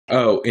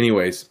Oh,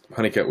 anyways,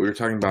 Honeycutt, we were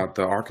talking about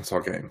the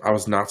Arkansas game. I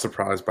was not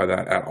surprised by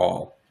that at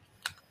all.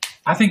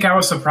 I think I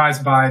was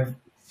surprised by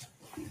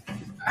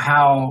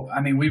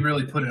we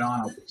really put it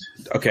on them.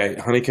 Okay,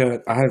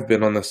 Honeycutt, I have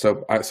been on this.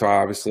 So I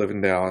obviously live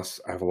in Dallas.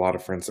 I have a lot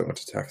of friends that went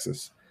to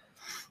Texas.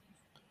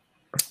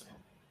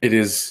 It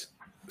is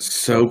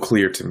so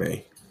clear to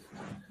me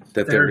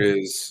that there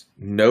is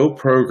no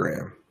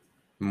program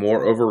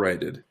more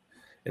overrated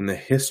in the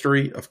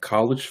history of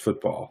college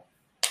football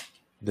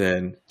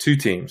than two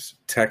teams,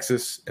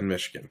 Texas and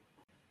Michigan.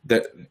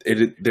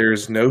 There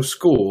is no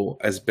school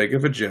as big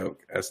of a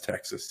joke as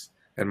Texas,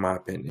 in my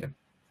opinion.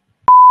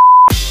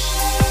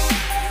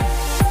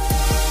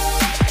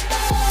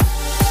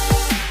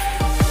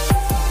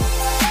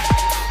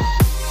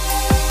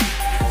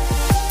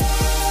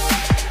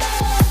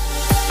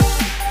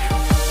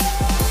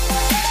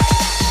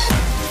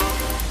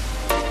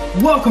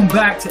 Welcome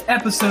back to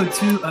episode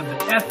 2 of the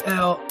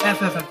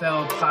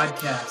FFFL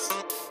podcast,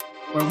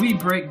 where we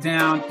break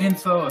down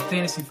info of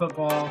fantasy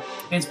football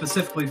and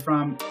specifically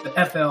from the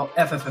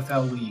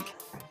FFFL League.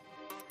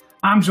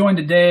 I'm joined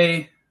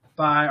today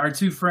by our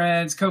two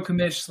friends,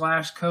 co-commish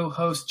 /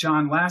 co-host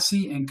John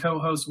Lassie and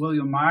co-host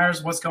William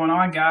Myers. What's going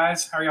on,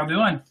 guys? How are y'all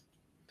doing?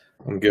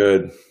 I'm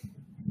good.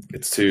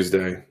 It's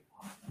Tuesday,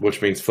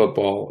 which means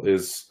football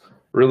is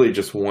really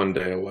just one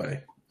day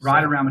away.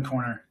 Right around the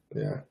corner.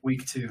 Yeah.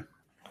 Week 2.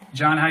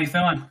 John, how you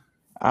feeling?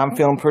 I'm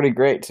feeling pretty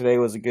great. Today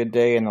was a good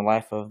day in the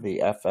life of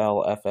the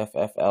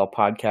FFFL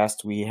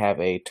podcast. We have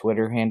a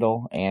Twitter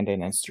handle and an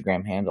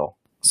Instagram handle,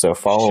 so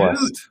follow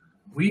us.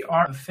 We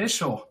are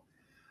official.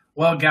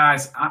 Well,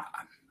 guys,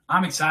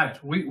 I'm excited.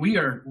 We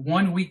are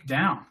 1 week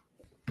down.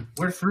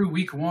 We're through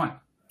week 1.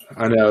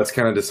 I know, it's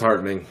kind of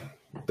disheartening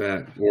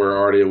that we're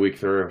already a week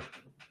through.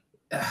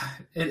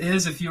 It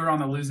is if you were on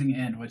the losing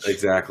end, which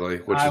is my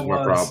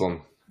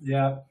problem.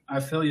 Yeah, I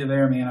feel you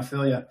there, man. I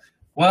feel you.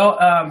 Well,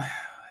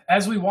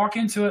 as we walk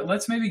into it,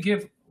 let's maybe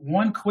give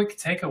one quick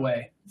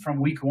takeaway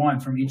from week 1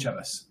 from each of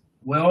us.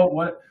 Will,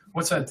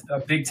 what's a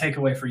big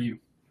takeaway for you?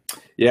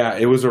 Yeah,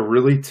 it was a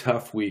really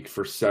tough week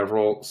for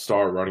several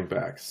star running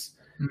backs.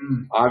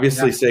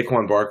 Obviously,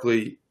 Saquon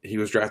Barkley, he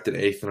was drafted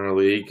 8th in our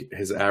league.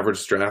 His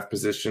average draft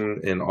position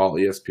in all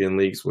ESPN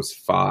leagues was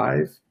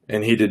 5,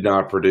 and he did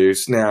not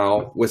produce.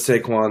 Now, with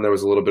Saquon, there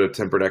was a little bit of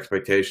tempered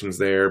expectations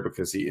there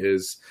because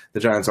the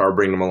Giants are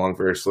bringing him along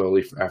very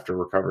slowly after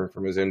recovering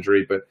from his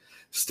injury, but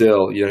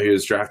still, he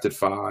was drafted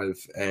 5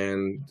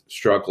 and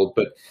struggled,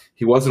 but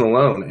he wasn't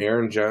alone.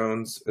 Aaron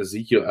Jones,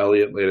 Ezekiel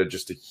Elliott laid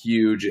just a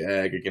huge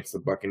egg against the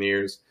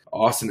Buccaneers.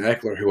 Austin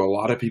Eckler, who a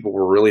lot of people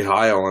were really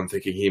high on,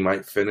 thinking he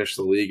might finish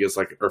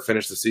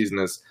the season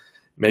as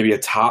maybe a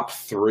top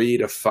 3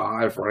 to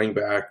 5 running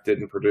back,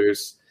 didn't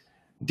produce.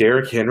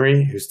 Derrick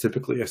Henry, who's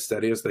typically as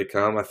steady as they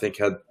come, I think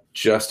had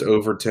just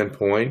over 10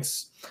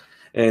 points.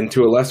 And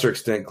to a lesser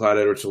extent, Clyde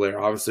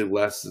Edwards-Helaire, obviously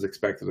less is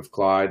expected of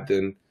Clyde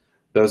than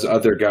those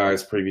other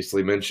guys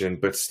previously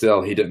mentioned, but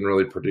still he didn't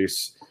really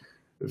produce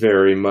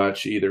very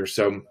much either.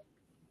 So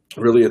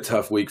really a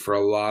tough week for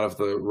a lot of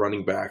the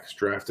running backs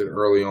drafted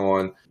early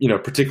on,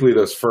 particularly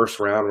those first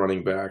round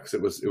running backs.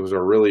 It was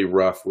a really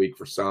rough week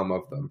for some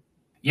of them.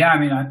 Yeah,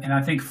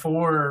 I think 5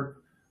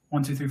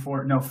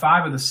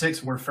 of the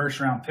 6 were first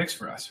round picks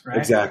for us, right?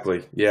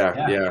 Exactly.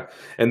 Yeah.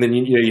 And then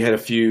you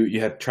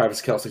had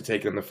Travis Kelce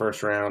taken in the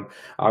first round.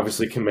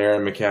 Obviously Kamara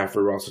and McCaffrey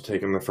were also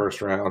taken in the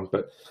first round,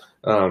 but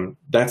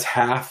that's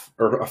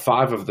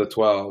 5 of the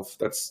 12.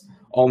 That's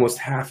almost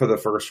half of the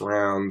first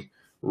round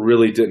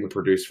really didn't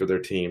produce for their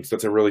teams.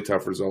 That's a really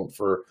tough result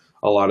for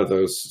a lot of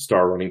those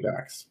star running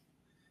backs.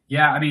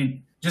 Yeah,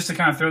 just to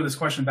kind of throw this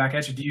question back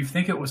at you, do you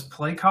think it was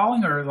play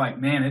calling or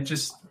it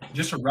just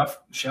a rough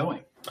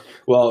showing?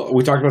 Well,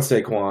 we talked about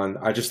Saquon.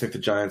 I just think the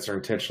Giants are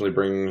intentionally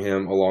bringing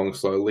him along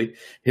slowly.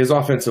 His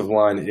offensive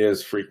line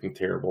is freaking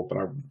terrible, but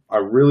I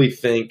really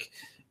think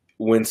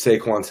when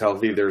Saquon's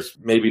healthy, there's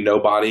maybe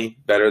nobody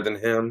better than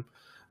him.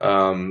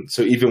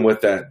 So even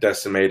with that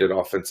decimated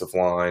offensive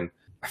line,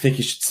 I think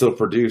he should still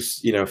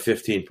produce,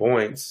 15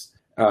 points.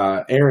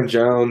 Aaron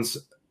Jones,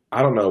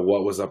 I don't know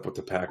what was up with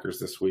the Packers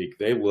this week.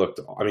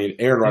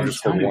 Aaron Rodgers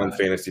scored 1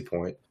 fantasy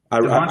point.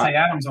 Devontae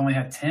Adams only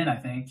had 10, I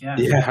think. Yeah.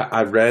 Yeah,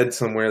 I read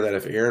somewhere that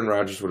if Aaron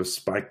Rodgers would have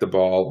spiked the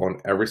ball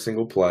on every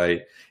single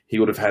play, he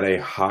would have had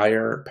a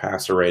higher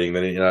passer rating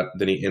than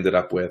he ended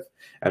up with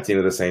at the end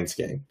of the Saints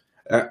game.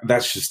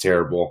 That's just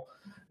terrible.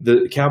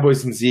 The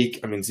Cowboys and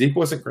Zeke, Zeke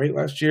wasn't great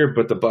last year,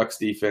 but the Bucs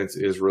defense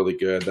is really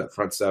good. That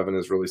front 7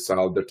 is really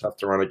solid. They're tough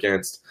to run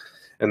against.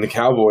 And the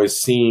Cowboys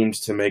seemed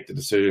to make the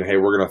decision, hey,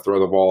 we're going to throw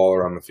the ball all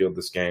around the field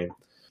this game.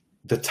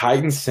 The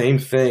Titans, same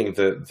thing.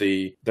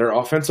 Their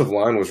offensive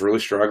line was really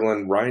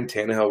struggling. Ryan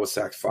Tannehill was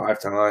sacked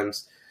 5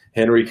 times.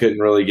 Henry couldn't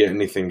really get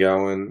anything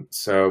going.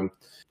 So,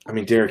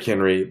 Derrick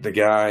Henry, the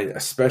guy,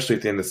 especially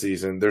at the end of the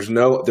season, there's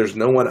no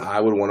one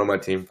I would want on my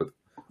team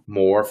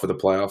more for the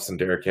playoffs than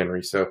Derrick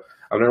Henry. So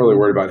I'm not really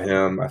worried about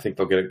him. I think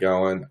they'll get it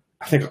going.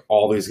 I think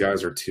all these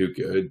guys are too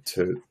good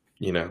to,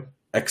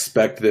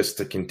 expect this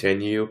to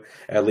continue,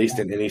 at least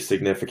in any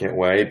significant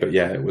way. But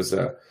yeah, it was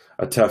a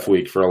tough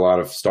week for a lot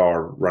of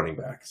star running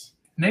backs.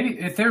 maybe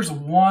if there's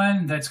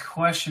one that's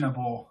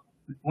questionable,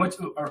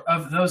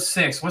 of those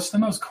 6, what's the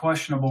most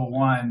questionable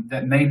one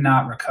that may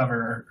not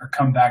recover or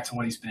come back to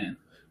what he's been?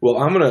 Well,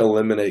 I'm going to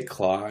eliminate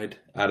Clyde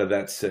out of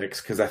that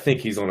 6 because I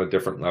think he's on a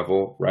different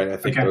level, right? I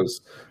think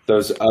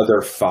those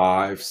other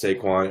 5,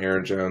 Saquon,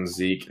 Aaron Jones,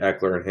 Zeke,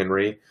 Eckler, and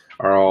Henry,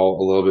 are all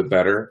a little bit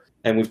better.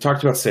 And we've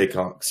talked about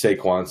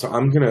Saquon, so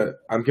I'm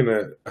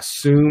gonna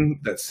assume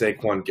that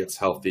Saquon gets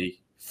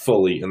healthy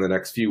fully in the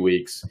next few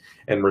weeks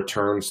and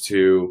returns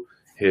to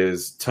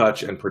his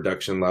touch and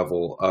production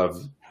level of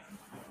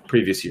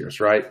previous years,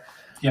 right?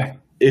 Yeah.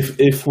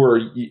 If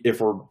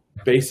we're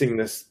basing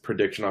this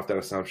prediction off that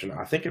assumption,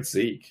 I think it's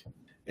Zeke.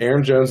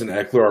 Aaron Jones and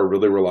Eckler are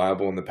really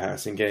reliable in the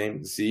passing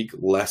game. Zeke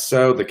less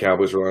so. The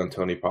Cowboys rely on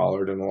Tony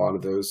Pollard in a lot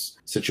of those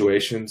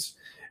situations.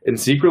 And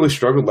Zeke really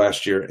struggled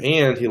last year,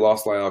 and he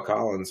lost Lyle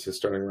Collins, his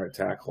starting right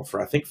tackle, for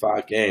I think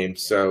 5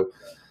 games. So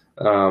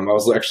I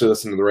was actually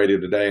listening to the radio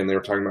today, and they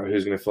were talking about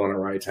who's going to fill in at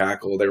right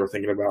tackle. They were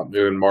thinking about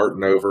moving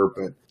Martin over,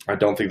 but I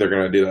don't think they're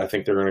going to do that. I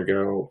think they're going to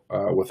go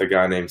with a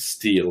guy named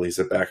Steele. He's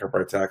a backup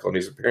right tackle, and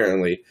he's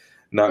apparently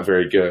not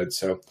very good.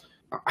 So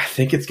I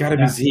think it's got to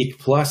be Zeke.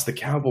 Plus, the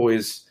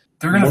Cowboys,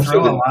 they're going to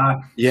throw a lot.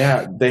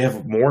 Yeah, they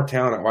have more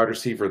talent at wide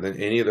receiver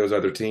than any of those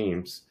other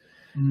teams.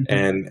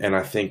 Mm-hmm. And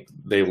I think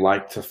they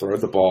like to throw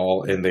the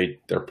ball, and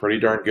they're pretty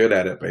darn good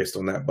at it based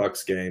on that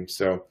Bucs game.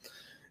 So,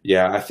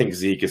 yeah, I think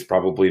Zeke is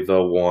probably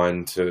the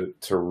one to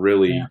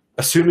really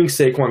assuming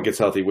Saquon gets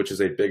healthy, which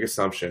is a big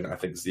assumption. I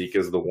think Zeke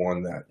is the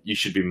one that you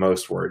should be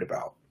most worried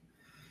about.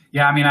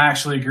 Yeah, I mean, I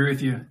actually agree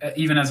with you.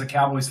 Even as a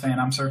Cowboys fan,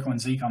 I'm circling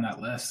Zeke on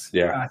that list.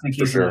 Yeah, I think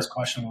he's the most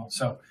questionable.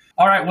 So,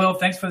 all right, Will,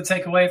 thanks for the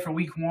takeaway for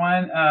week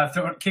 1.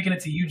 Kicking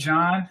it to you,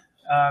 John.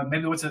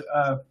 Maybe what's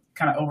a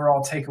kind of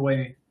overall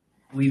takeaway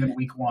leaving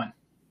week 1?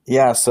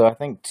 Yeah, so I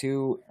think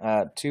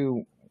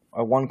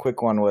one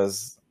quick one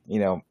was,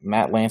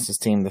 Matt Lance's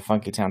team, the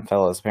Funky Town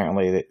Fellas,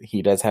 apparently that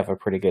he does have a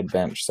pretty good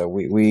bench. So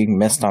we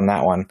missed on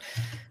that one.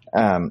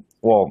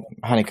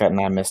 Honeycutt and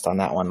I missed on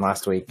that one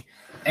last week.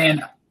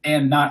 And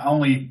not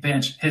only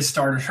bench, his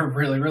starters are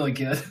really, really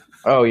good.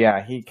 Oh,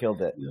 yeah, he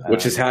killed it.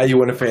 Which is how you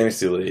win a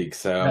fantasy league.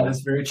 So that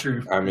is very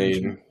true. I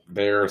mean,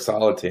 they're a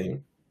solid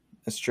team.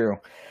 It's true.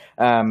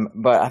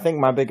 But I think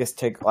my biggest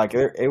take,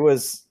 it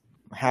was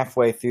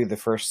halfway through the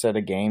first set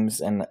of games,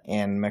 and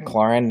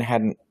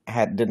McLaurin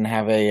didn't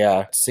have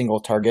a single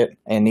target,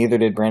 and neither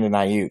did Brandon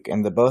Ayuk.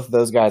 And both of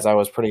those guys I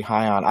was pretty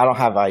high on. I don't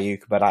have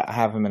Ayuk, but I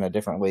have him in a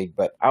different league.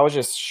 But I was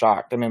just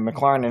shocked. I mean,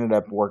 McLaurin ended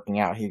up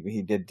working out.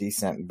 He did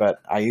decent, but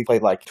Ayuk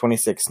played like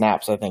 26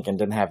 snaps, I think, and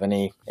didn't have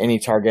any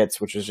targets,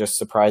 which was just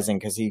surprising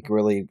because he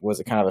really was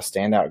a kind of a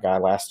standout guy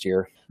last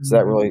year. So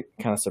that really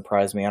kind of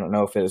surprised me. I don't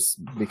know if it's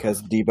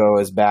because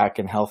Debo is back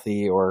and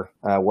healthy or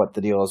what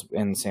the deal is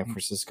in San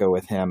Francisco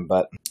with him,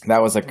 but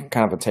that was a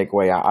kind of a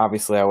takeaway.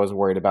 Obviously, I was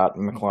worried about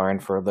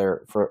McLaurin for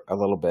a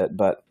little bit,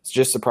 but it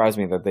just surprised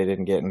me that they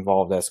didn't get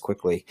involved as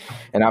quickly.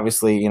 And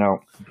obviously,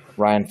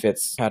 Ryan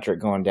Fitzpatrick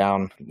going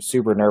down,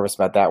 super nervous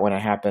about that when it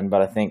happened,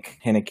 but I think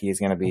Heinicke is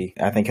going to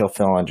I think he'll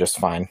fill in just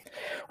fine.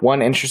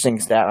 One interesting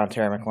stat on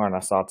Terry McLaurin I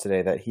saw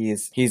today that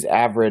he's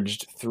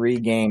averaged 3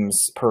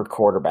 games per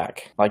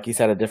quarterback. Like he's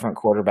had a different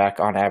quarterback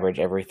on average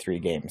every 3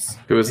 games.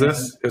 Who is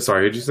this?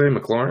 Sorry, who'd you say?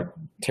 McLaurin?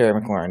 Terry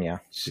McLaurin, yeah.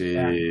 Jeez.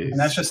 Yeah. And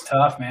that's just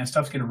tough, man. It's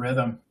tough to get a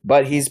rhythm.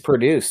 But he's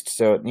produced,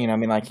 so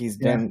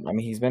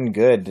he's been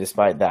good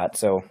despite that.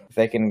 So if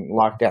they can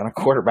lock down a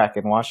quarterback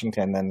in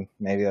Washington, then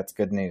maybe that's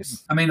good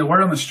news. I mean, the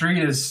word on the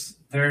street is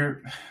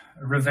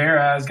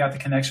Rivera has got the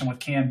connection with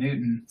Cam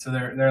Newton, so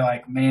they're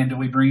like, man, do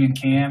we bring in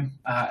Cam?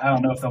 I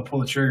don't know if they'll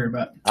pull the trigger,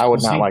 but I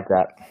would not like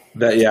that.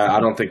 I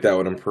don't think that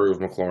would improve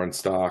McLaurin's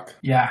stock.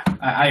 Yeah,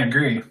 I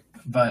agree,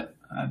 but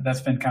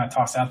that's been kind of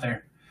tossed out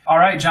there. All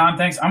right, John,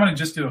 thanks. I'm going to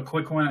just do a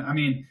quick one. I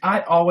mean,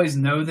 I always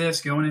know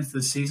this going into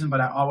the season,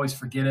 but I always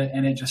forget it,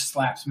 and it just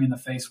slaps me in the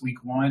face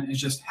week 1. It's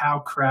just how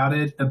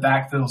crowded the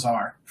backfields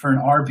are for an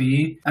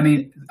RB. I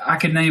mean, I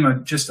could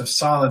name just a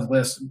solid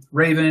list.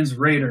 Ravens,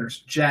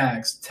 Raiders,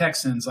 Jags,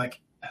 Texans,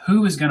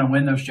 who is going to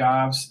win those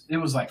jobs? It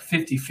was like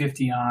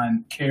 50-50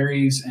 on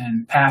carries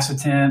and pass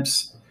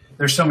attempts.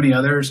 There's so many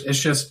others. It's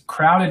just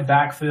crowded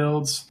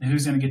backfields.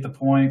 Who's going to get the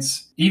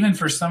points? Even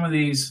for some of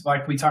these,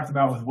 like we talked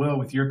about with Will,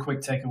 with your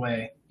quick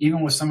takeaway,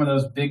 even with some of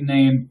those big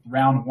name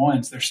round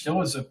 1s, there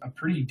still is a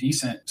pretty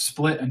decent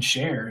split in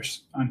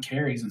shares on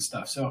carries and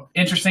stuff. So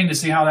interesting to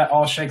see how that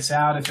all shakes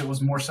out. If it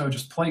was more so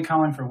just play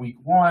calling for week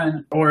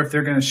 1, or if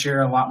they're going to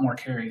share a lot more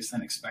carries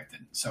than expected.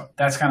 So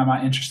that's kind of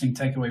my interesting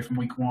takeaway from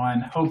week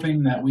 1,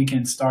 hoping that we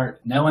can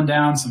start nailing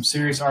down some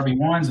serious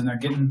RB1s and they're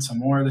getting some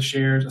more of the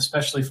shares,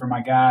 especially for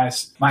my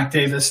guys, Mike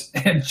Davis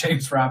and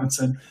James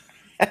Robinson.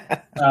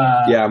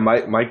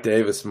 Mike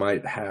Davis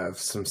might have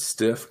some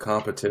stiff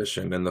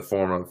competition in the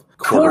form of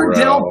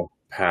Cordell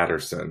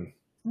Patterson.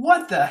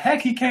 what the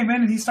heck? He came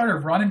in and he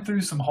started running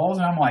through some holes,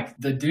 and I'm like,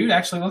 the dude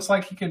actually looks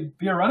like he could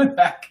be a running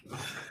back.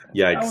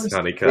 Yikes,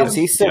 Honeycomb. Is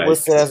he still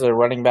listed as a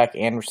running back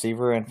and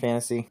receiver in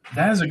fantasy?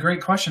 That is a great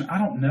question. I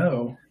don't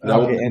know.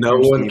 No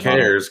one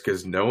cares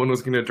because no one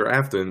was going to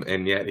draft him,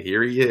 and yet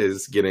here he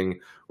is getting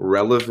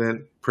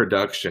relevant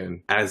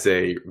production as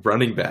a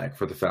running back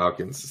for the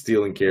Falcons,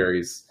 stealing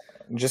carries.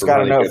 Just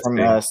got a note from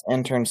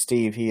intern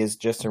Steve. He is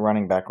just a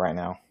running back right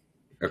now.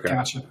 Okay.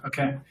 Gotcha.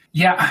 Okay.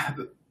 Yeah.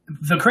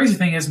 The crazy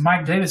thing is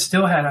Mike Davis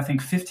still had, I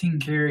think, 15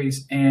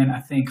 carries and I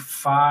think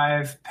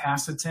 5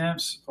 pass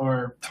attempts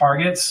or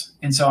targets.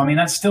 And so, I mean,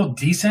 that's still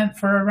decent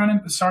for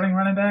a starting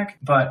running back,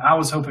 but I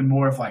was hoping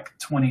more of like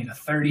 20 to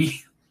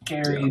 30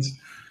 carries,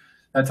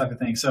 that type of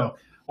thing. So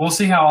we'll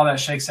see how all that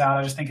shakes out.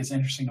 I just think it's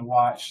interesting to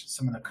watch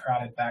some of the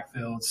crowded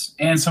backfields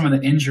and some of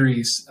the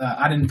injuries.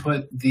 I didn't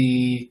put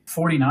the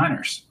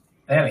 49ers.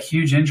 They had a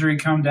huge injury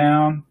come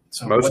down.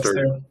 So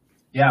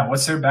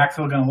what's their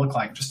backfield going to look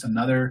like? Just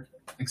another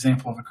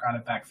example of a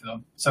crowded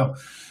backfield. So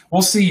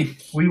we'll see.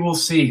 We will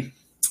see.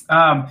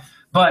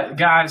 But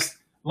guys,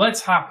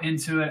 let's hop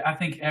into it. I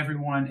think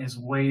everyone is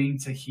waiting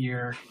to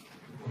hear,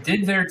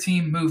 did their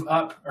team move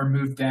up or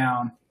move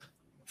down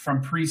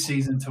from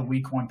preseason to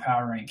week 1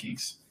 power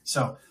rankings?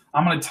 So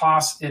I'm going to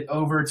toss it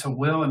over to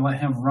Will and let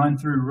him run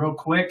through real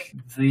quick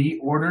the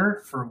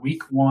order for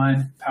week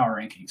 1 power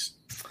rankings.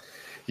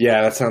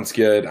 Yeah, that sounds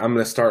good. I'm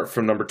going to start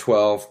from number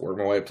 12, work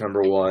my way up to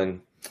number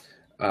 1.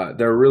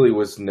 There really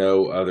was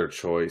no other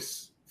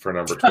choice for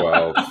number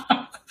 12.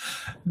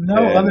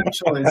 Other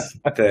choice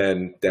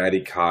than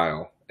Daddy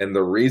Kyle. And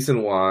the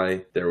reason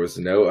why there was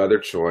no other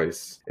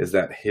choice is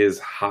that his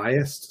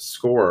highest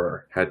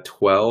scorer had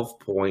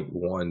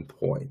 12.1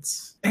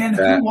 points. And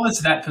who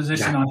was that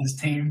position on his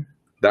team?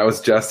 That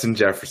was Justin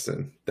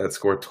Jefferson that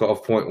scored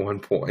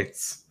 12.1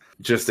 points.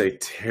 Just a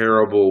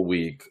terrible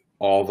week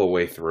all the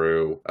way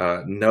through.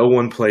 No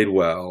one played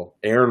well.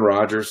 Aaron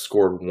Rodgers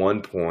scored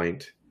 1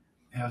 point.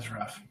 Yeah, it was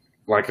rough.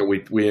 Like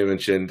we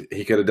mentioned,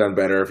 he could have done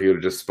better if he would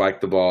have just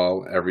spiked the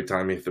ball every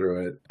time he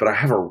threw it. But I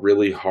have a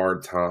really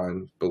hard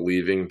time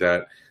believing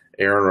that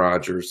Aaron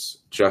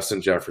Rodgers,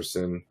 Justin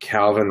Jefferson,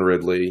 Calvin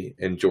Ridley,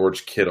 and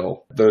George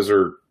Kittle,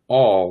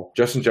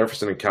 Justin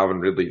Jefferson and Calvin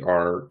Ridley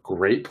are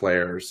great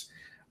players.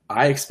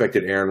 I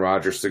expected Aaron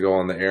Rodgers to go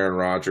on the Aaron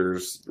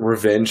Rodgers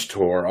revenge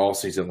tour all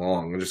season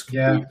long and just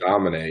completely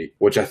dominate,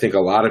 which I think a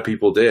lot of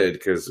people did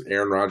because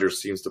Aaron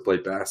Rodgers seems to play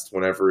best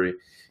whenever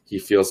he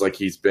feels like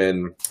he's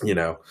been,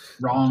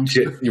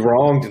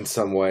 wronged in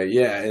some way.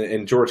 Yeah,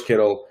 and George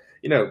Kittle,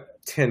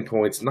 10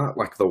 points, not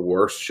like the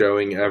worst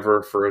showing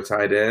ever for a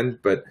tight end,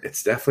 but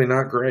it's definitely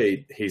not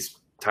great. He's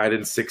tight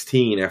end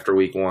 16 after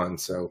week 1,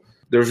 so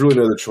there's really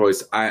no other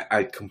choice.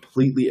 I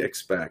completely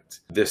expect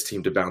this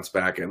team to bounce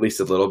back at least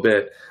a little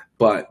bit,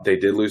 but they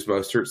did lose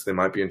Mostert, so they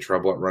might be in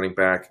trouble at running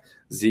back.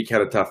 Zeke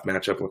had a tough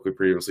matchup like we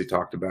previously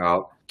talked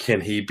about. Can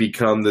he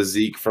become the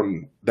Zeke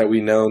from that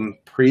we known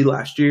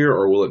pre-last year,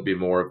 or will it be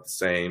more of the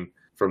same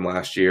from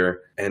last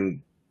year?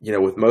 And,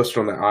 with Mostert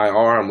on the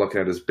IR, I'm looking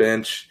at his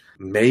bench.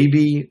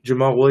 Maybe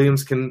Jamal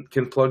Williams can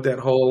plug that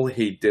hole.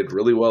 He did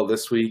really well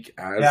this week.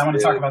 I want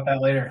to talk about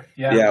that later.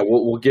 Yeah,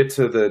 we'll get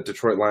to the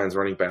Detroit Lions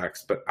running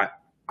backs, but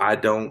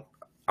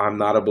I'm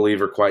not a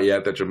believer quite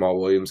yet that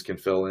Jamal Williams can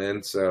fill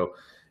in. So,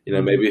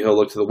 maybe he'll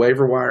look to the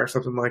waiver wire or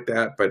something like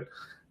that. But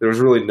there was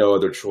really no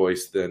other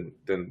choice than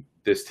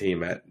this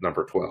team at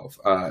number 12.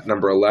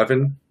 Number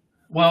 11.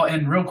 Well,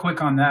 and real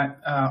quick on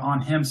that,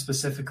 on him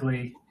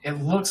specifically, it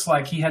looks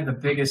like he had the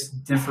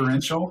biggest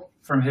differential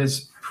from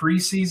his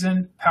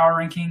preseason power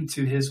ranking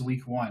to his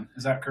week 1.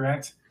 Is that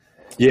correct?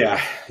 Yeah.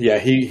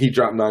 He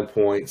dropped 9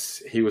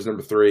 points. He was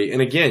number 3.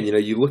 And again,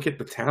 you look at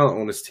the talent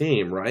on his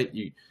team, right?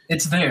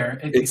 It's there.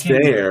 It's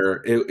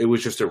there. It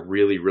was just a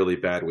really, really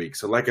bad week.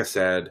 So like I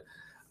said,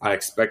 I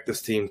expect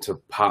this team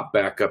to pop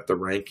back up the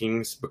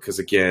rankings because,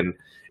 again,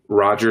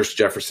 Rodgers,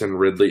 Jefferson,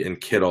 Ridley, and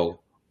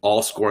Kittle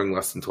all scoring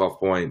less than 12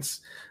 points.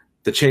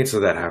 The chances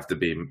of that have to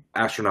be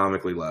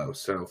astronomically low.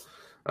 So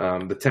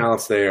the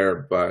talent's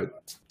there,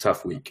 but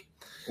tough week.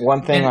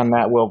 One thing on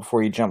that, Will,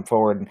 before you jump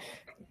forward,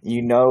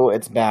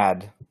 it's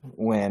bad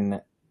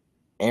when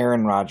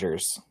Aaron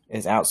Rodgers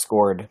is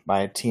outscored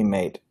by a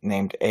teammate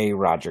named A.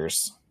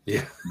 Rodgers.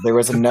 Yeah. There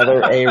was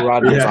another A.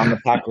 Rodgers on the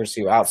Packers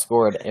who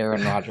outscored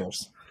Aaron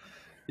Rodgers.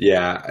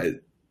 Yeah.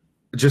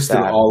 Just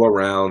an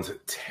all-around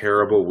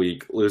terrible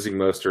week. Losing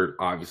Mostert,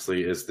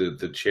 obviously, is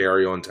the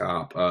cherry on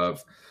top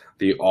of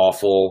the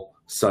awful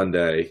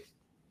Sunday.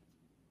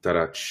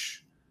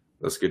 That's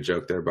a good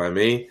joke there by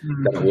me.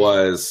 Mm-hmm. That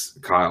was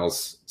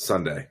Kyle's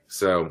Sunday.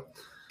 So,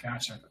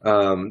 gotcha.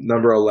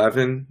 Number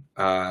 11,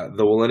 the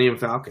Millennium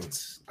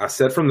Falcons. I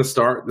said from the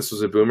start this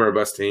was a boomer or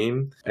bust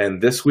team,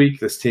 and this week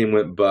this team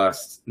went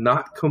bust.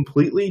 Not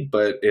completely,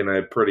 but in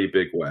a pretty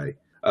big way.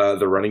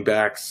 The running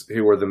backs,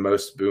 who were the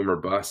most boomer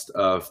bust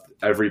of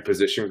every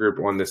position group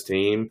on this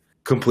team,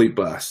 complete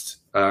bust.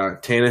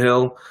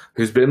 Tannehill,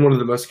 who's been one of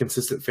the most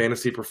consistent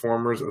fantasy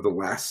performers of the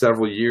last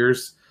several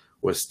years,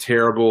 was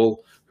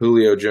terrible.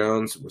 Julio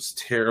Jones was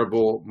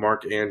terrible.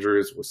 Mark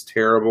Andrews was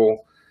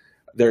terrible.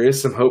 There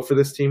is some hope for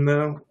this team,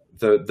 though.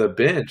 The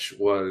bench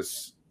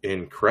was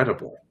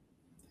incredible.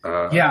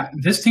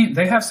 This team,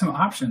 they have some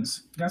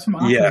options. Got some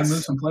options to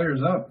move some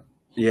players up.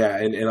 Yeah,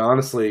 and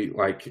honestly,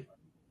 like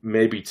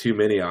maybe too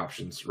many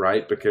options,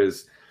 right?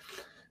 Because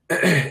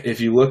if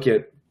you look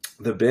at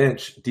the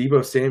bench,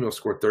 Deebo Samuel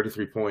scored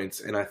 33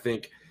 points, and I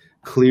think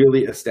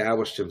clearly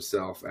established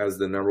himself as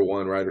the number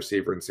one wide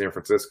receiver in San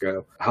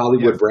Francisco.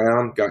 Hollywood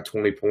Brown got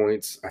 20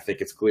 points. I think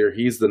it's clear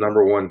he's the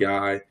number one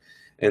guy.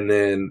 And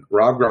then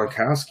Rob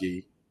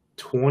Gronkowski,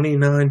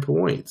 29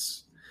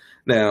 points.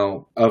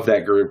 Now, of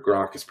that group,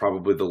 Gronk is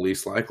probably the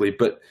least likely,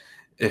 but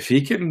if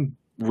he can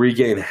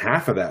regain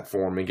half of that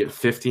form and get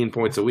 15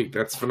 points a week,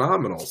 that's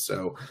phenomenal.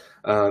 So,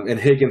 and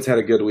Higgins had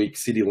a good week.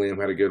 CeeDee Lamb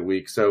had a good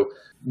week. So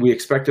we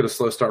expected a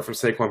slow start from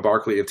Saquon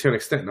Barkley and to an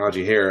extent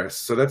Najee Harris.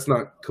 So that's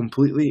not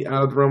completely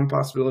out of the realm of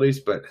possibilities,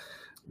 but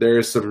there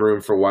is some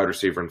room for wide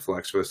receiver and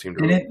flex for this team.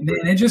 And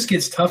it just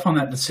gets tough on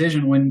that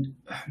decision when,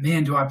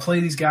 man, do I play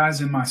these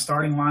guys in my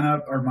starting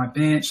lineup or my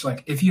bench?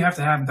 Like, if you have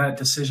to have that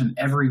decision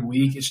every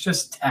week, it's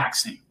just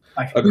taxing.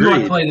 Like, Who do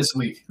I play this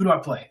week? Who do I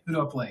play?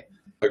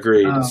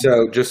 Agreed.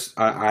 So just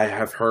I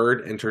have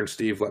heard, intern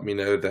Steve let me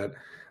know that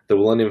the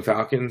Millennium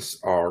Falcons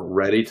are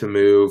ready to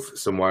move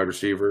some wide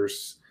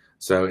receivers.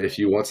 So if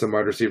you want some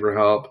wide receiver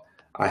help,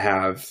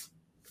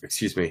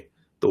 the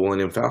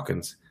Millennium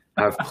Falcons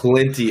have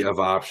plenty of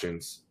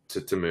options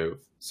to move.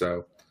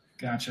 So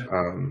gotcha.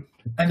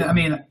 I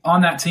mean,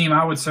 on that team,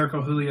 I would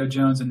circle Julio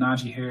Jones and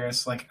Najee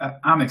Harris. Like,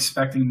 I'm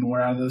expecting more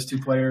out of those two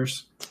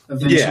players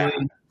eventually. Yeah.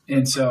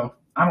 And so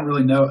I don't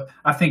really know.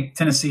 I think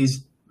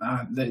Tennessee's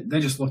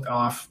they just looked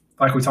off,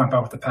 like we talked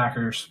about with the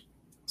Packers.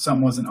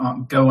 Something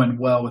wasn't going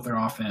well with their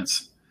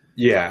offense.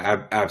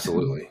 Yeah,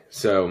 absolutely.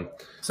 So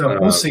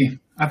we'll see.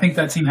 I think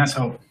that team has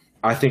hope.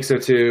 I think so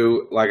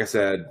too. Like I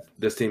said,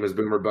 this team is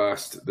boom or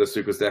bust. This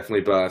week was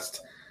definitely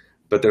bust.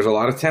 But there's a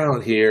lot of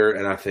talent here,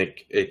 and I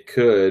think it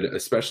could,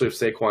 especially if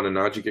Saquon and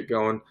Najee get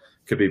going,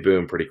 could be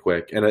boom pretty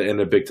quick in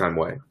a big-time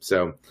way.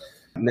 So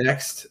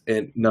next,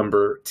 at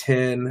number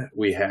 10,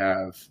 we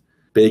have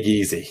Big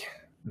Easy.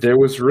 There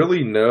was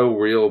really no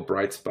real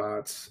bright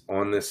spots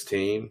on this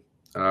team,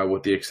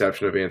 with the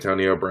exception of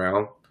Antonio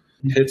Brown.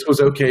 Pitts was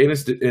okay in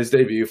his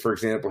debut. For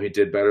example, he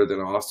did better than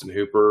Austin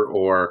Hooper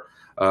or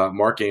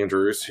Mark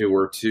Andrews, who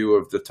were two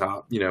of the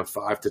top,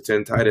 5 to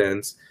 10 tight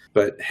ends.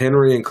 But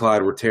Henry and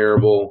Clyde were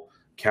terrible.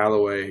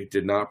 Callaway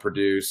did not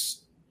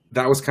produce.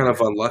 That was kind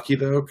of unlucky,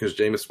 though, because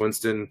Jameis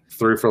Winston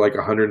threw for like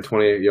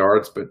 128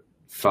 yards, but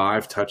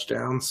 5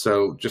 touchdowns.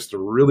 So just a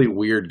really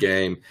weird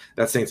game.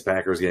 That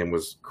Saints-Packers game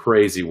was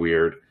crazy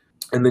weird.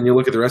 And then you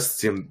look at the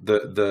rest of the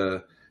team,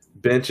 the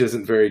bench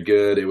isn't very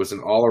good. It was an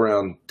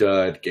all-around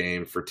dud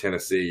game for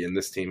Tennessee, and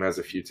this team has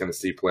a few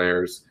Tennessee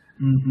players,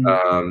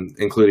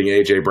 including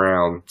A.J.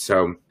 Brown.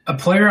 So a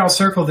player I'll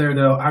circle there,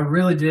 though, I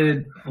really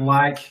did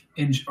like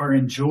or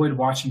enjoyed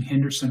watching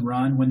Henderson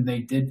run when they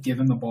did give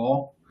him the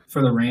ball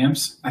for the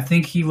Rams. I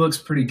think he looks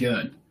pretty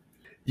good.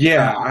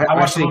 Yeah. I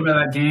watched a little bit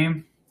of that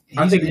game.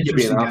 I think he could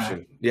be an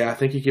option. Yeah, I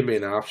think he can be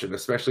an option,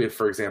 especially if,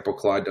 for example,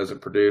 Clyde doesn't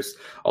produce.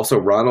 Also,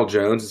 Ronald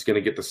Jones is going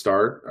to get the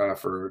start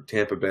for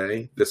Tampa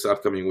Bay this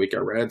upcoming week, I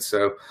read.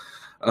 So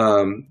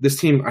this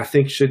team, I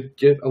think, should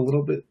get a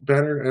little bit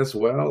better as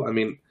well. I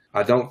mean,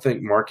 I don't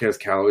think Marquez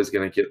Callaway is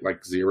going to get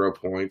like 0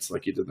 points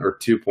like he did, or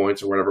 2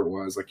 points or whatever it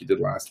was like he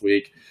did last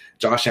week.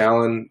 Josh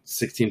Allen,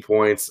 16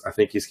 points. I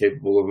think he's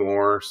capable of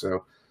more.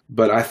 So,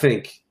 but I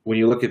think when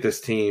you look at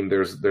this team,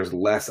 there's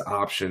less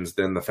options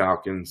than the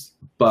Falcons,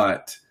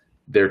 but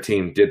their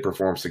team did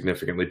perform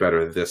significantly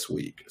better this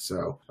week.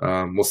 So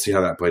we'll see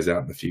how that plays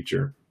out in the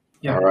future.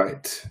 Yeah. All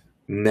right.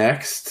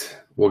 Next,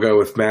 we'll go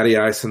with Matty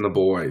Ice and the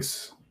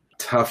boys.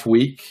 Tough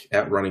week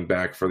at running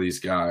back for these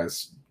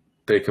guys.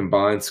 They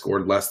combined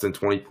scored less than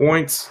 20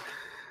 points.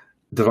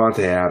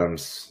 Devontae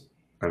Adams,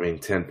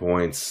 10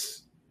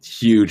 points.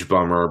 Huge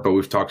bummer, but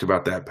we've talked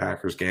about that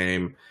Packers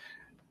game.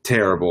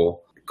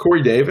 Terrible.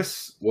 Corey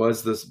Davis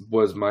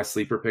was my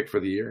sleeper pick for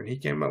the year, and he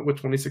came up with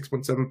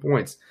 26.7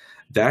 points.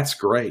 That's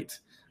great.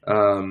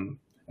 And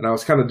I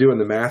was kind of doing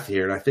the math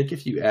here, and I think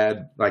if you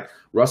add, like,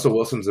 Russell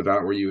Wilson's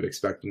about where you would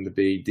expect him to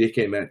be.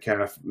 DK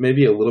Metcalf,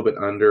 maybe a little bit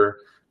under.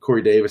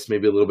 Corey Davis,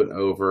 maybe a little bit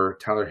over.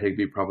 Tyler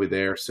Higbee, probably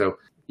there. So,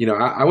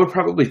 I would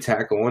probably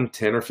tack on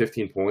 10 or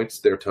 15 points,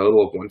 their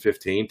total of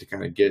 115, to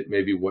kind of get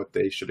maybe what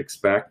they should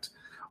expect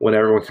when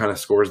everyone kind of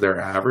scores their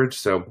average.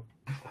 So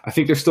I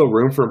think there's still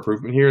room for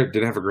improvement here. It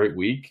didn't have a great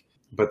week,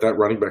 but that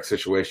running back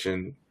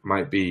situation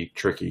might be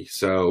tricky.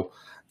 So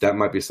that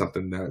might be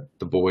something that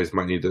the boys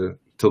might need to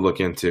look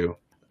into.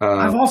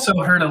 I've also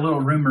heard a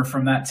little rumor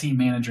from that team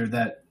manager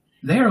that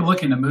they are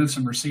looking to move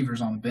some receivers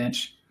on the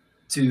bench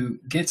to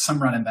get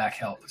some running back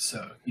help.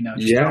 So,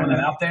 just throwing that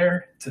out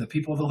there to the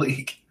people of the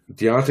league.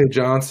 Deontay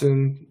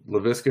Johnson,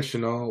 Laviska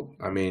Shenault.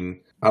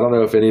 I don't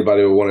know if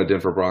anybody would want a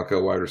Denver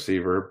Bronco wide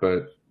receiver,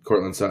 but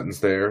Cortland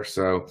Sutton's there.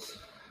 So,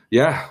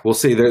 yeah, we'll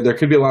see. There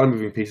could be a lot of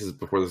moving pieces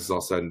before this is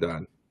all said and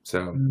done.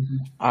 So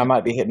I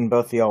might be hitting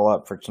both of y'all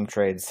up for some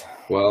trades.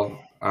 Well,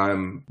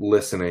 I'm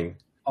listening.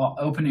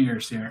 Open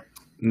ears here.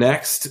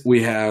 Next,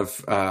 we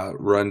have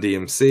Run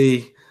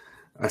DMC.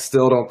 I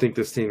still don't think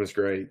this team is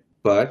great,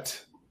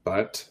 but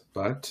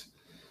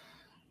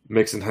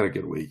Mixon had a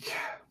good week.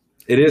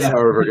 It is,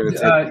 however, going to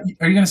take.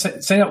 Are you going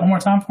to say that one more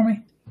time for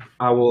me?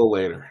 I will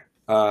later.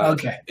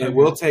 Okay. It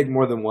will take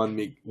more than 1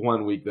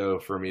 week, though,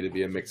 for me to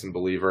be a Mixon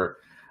believer.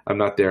 I'm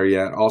not there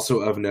yet. Also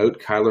of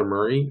note, Kyler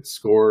Murray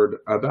scored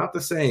about the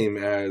same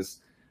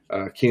as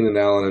Keenan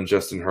Allen and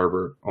Justin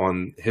Herbert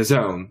on his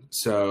own.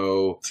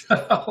 So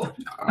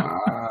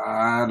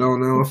I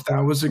don't know if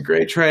that was a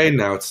great trade.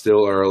 Now it's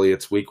still early.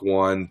 It's week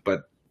 1.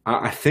 But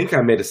I think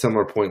I made a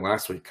similar point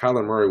last week.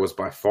 Kyler Murray was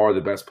by far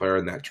the best player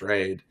in that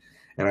trade.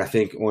 And I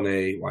think on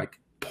a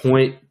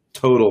point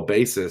total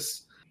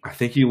basis, I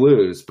think you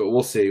lose. But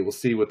we'll see. We'll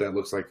see what that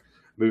looks like.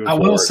 I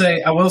will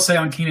say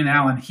on Keenan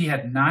Allen, he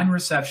had 9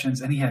 receptions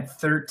and he had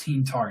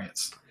 13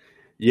 targets.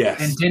 Yes.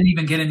 And didn't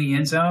even get in the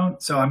end zone.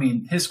 So, I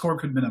mean, his score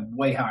could have been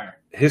way higher.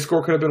 His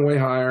score could have been way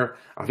higher.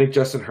 I think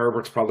Justin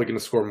Herbert's probably going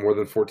to score more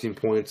than 14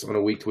 points on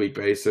a week-to-week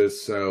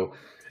basis. So,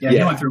 he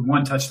went through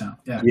 1 touchdown.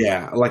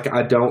 Yeah.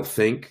 I don't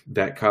think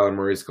that Kyler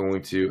Murray is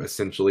going to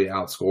essentially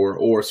outscore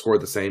or score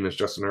the same as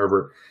Justin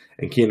Herbert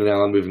and Keenan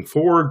Allen moving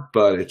forward,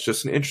 but it's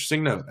just an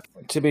interesting note.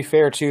 To be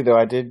fair, too, though,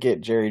 I did get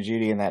Jerry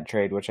Jeudy in that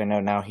trade, which I know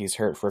now he's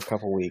hurt for a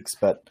couple weeks,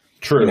 but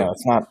true.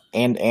 It's not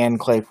and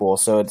Claypool,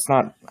 so it's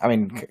not. I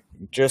mean,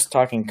 just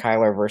talking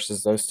Kyler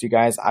versus those two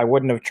guys, I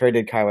wouldn't have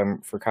traded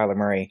Kyler for Kyler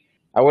Murray.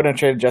 I wouldn't have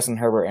traded Justin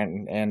Herbert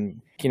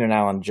and Keenan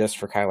Allen just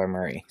for Kyler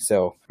Murray.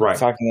 So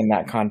talking in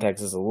that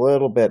context is a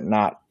little bit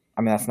not.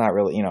 I mean, that's not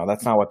really.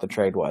 That's not what the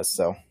trade was.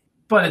 So.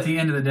 But at the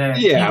end of the day,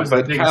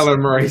 but Kyler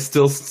Murray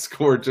still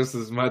scored just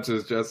as much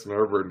as Justin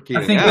Herbert and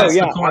Keenan. I think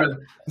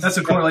that's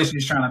the correlation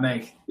he's trying to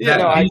make.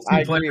 I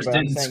agree, but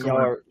I'm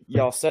saying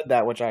y'all said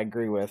that, which I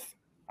agree with.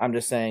 I'm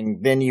just saying,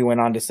 then you went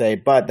on to say,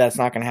 but that's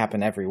not going to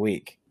happen every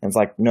week. And it's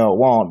like, no, it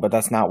won't, but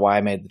that's not why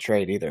I made the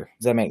trade either.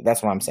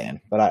 That's what I'm saying.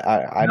 But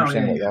I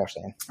understand what y'all are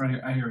saying.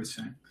 Right, I hear what you're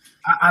saying.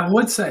 I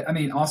would say,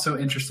 also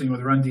interesting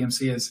with Run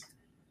DMC is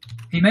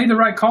he made the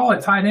right call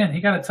at tight end. He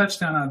got a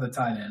touchdown out of the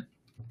tight end.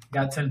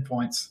 Got 10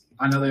 points.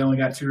 I know they only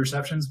got 2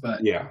 receptions,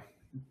 but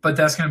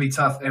that's going to be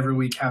tough every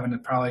week having to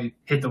probably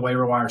hit the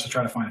waiver wires to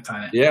try to find a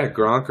tight end. Yeah,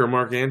 Gronk or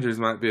Mark Andrews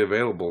might be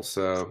available,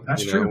 so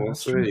that's true.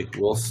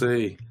 We'll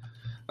see.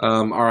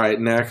 All right,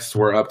 next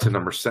we're up to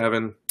number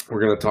 7.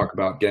 We're going to talk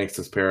about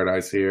Gangsta's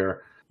Paradise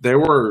here. There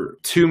were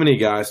too many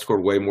guys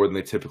scored way more than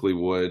they typically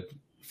would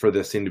for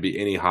this team to be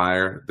any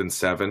higher than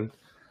 7.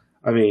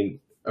 I mean,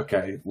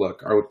 okay,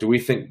 look, do we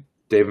think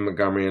David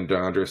Montgomery and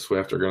DeAndre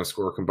Swift are going to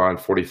score a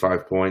combined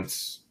 45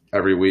 points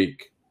every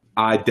week?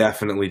 I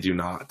definitely do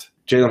not.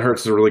 Jalen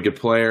Hurts is a really good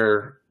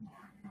player.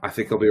 I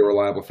think he'll be a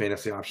reliable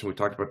fantasy option. We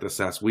talked about this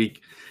last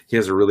week. He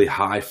has a really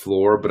high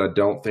floor, but I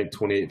don't think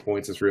 28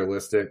 points is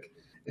realistic.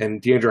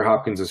 And DeAndre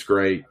Hopkins is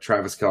great.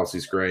 Travis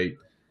Kelce's great.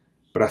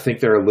 But I think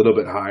they're a little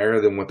bit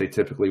higher than what they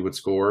typically would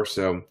score.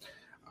 So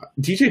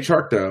DJ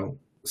Chark, though,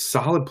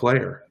 solid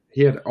player.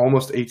 He had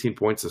almost 18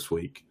 points this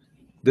week.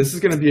 This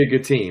is going to be a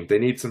good team. They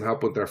need some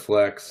help with their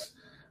flex.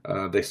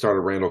 They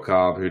started Randall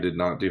Cobb, who did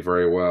not do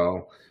very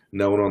well.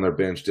 No one on their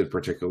bench did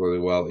particularly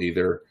well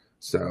either.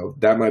 So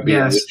that might be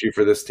an issue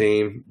for this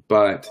team.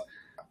 But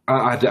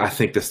I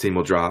think this team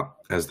will drop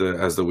as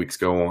the weeks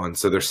go on.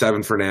 So they're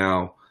 7 for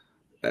now.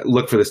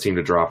 Look for this team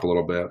to drop a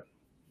little bit.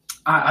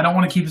 I don't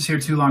want to keep us here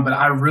too long, but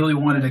I really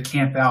wanted to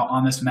camp out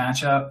on this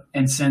matchup.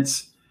 And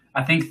since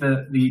I think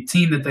the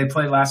team that they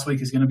played last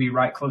week is going to be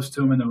right close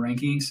to them in the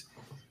rankings.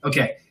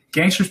 Okay,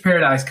 Gangsta's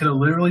Paradise could have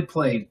literally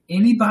played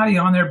anybody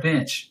on their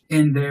bench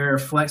in their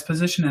flex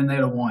position and they'd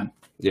have won.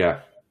 Yeah.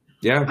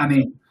 I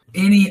mean,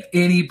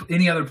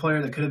 any other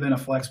player that could have been a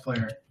flex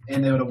player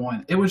and they would have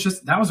won.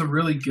 That was a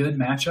really good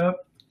matchup,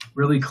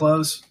 really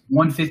close,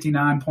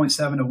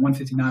 159.7 to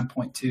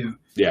 159.2.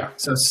 Yeah.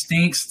 So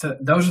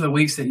those are the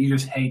weeks that you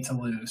just hate to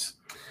lose.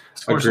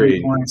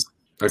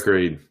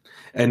 Agreed.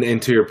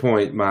 And to your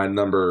point, my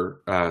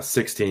number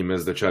 6 team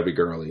is the Chubby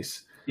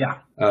Girlies. Yeah.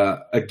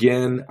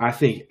 Again, I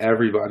think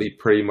everybody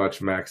pretty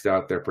much maxed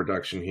out their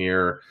production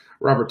here.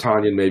 Robert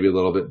Tonyan maybe a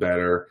little bit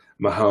better.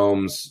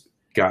 Mahomes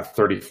got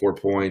 34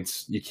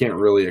 points. You can't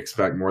really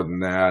expect more than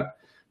that.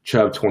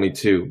 Chubb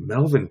 22.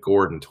 Melvin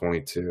Gordon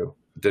 22.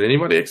 Did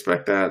anybody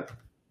expect that?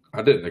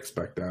 I didn't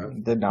expect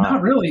that. Did not.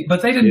 Not really,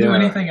 but they didn't do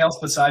anything else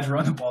besides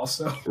run the ball.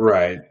 So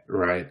Right.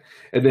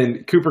 And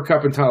then Cooper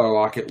Kupp and Tyler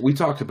Lockett. We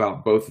talked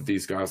about both of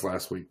these guys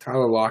last week.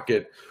 Tyler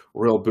Lockett,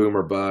 real boom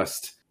or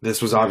bust.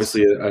 This was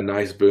obviously a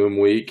nice boom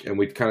week, and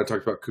we kind of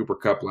talked about Cooper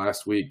Kupp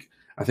last week.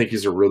 I think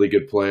he's a really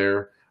good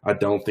player. I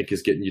don't think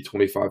he's getting you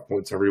 25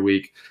 points every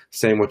week.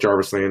 Same with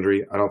Jarvis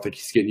Landry. I don't think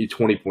he's getting you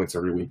 20 points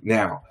every week.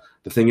 Now,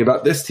 the thing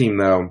about this team,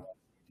 though,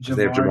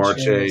 they have Jamar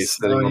Chase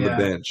sitting on the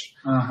bench.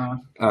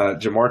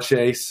 Jamar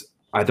Chase,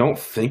 I don't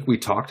think we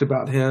talked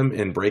about him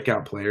in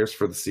breakout players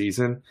for the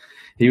season.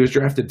 He was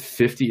drafted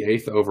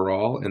 58th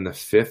overall in the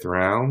 5th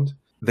round.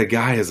 The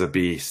guy is a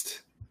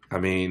beast. I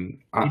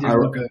mean, he did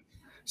look good.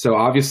 So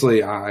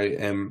obviously I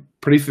am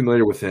pretty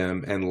familiar with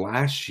him. And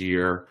last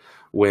year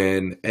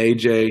when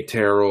A.J.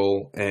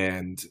 Terrell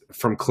and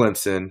from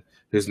Clemson,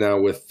 who's now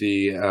with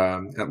the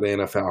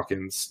Atlanta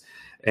Falcons,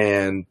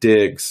 and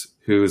Diggs,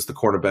 who's the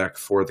cornerback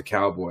for the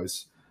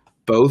Cowboys,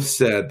 both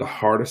said the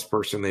hardest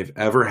person they've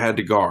ever had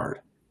to guard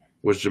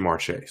was Ja'Marr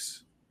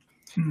Chase.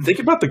 Think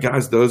about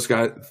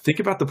think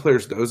about the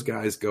players those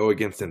guys go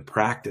against in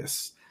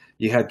practice.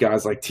 You had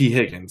guys like T.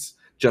 Higgins,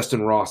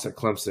 Justin Ross at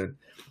Clemson.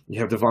 You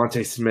have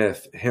Devontae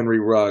Smith, Henry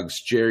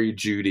Ruggs, Jerry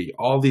Jeudy,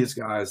 all these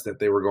guys that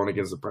they were going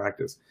against in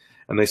practice.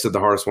 And they said the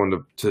hardest one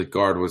to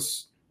guard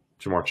was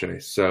Ja'Marr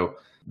Chase. So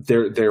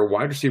their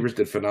wide receivers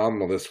did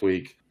phenomenal this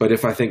week. But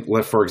if I think,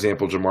 for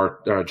example,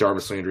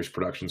 Jarvis Landry's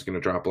production is going to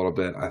drop a little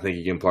bit, I think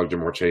you can plug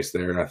Ja'Marr Chase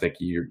there, and I think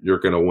you're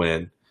going to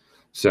win.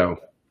 So,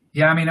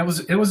 yeah, I mean, it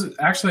was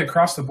actually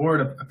across the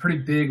board a pretty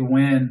big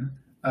win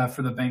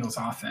for the Bengals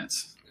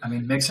offense. I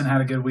mean, Mixon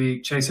had a good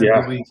week, Chase had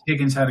a good week,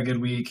 Higgins had a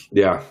good week.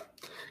 Yeah,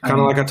 kind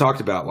of like I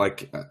talked about,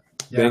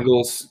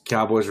 Bengals,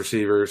 Cowboys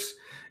receivers.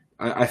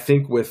 I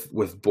think with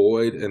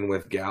Boyd and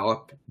with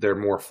Gallup, they're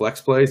more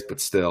flex plays,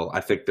 but still, I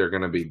think they're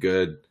going to be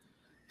good,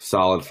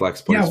 solid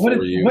flex plays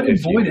for you. What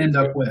did Boyd end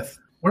up with?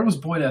 Where was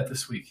Boyd at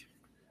this week?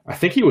 I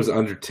think he was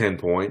under 10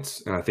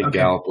 points, and I think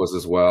Gallup was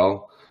as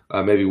well.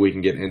 Maybe we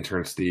can get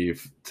intern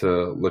Steve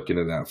to look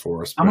into that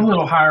for us. I'm a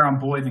little higher on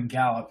Boyd than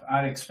Gallup.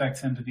 I'd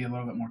expect him to be a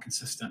little bit more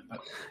consistent. But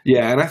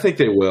yeah, and I think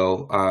they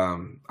will.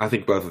 I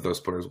think both of those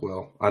players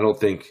will. I don't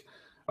think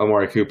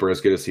Amari Cooper,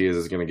 as good as he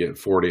is going to get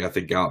 40. I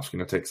think Gallup's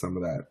going to take some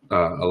of that,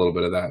 a little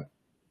bit of that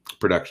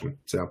production.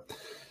 So,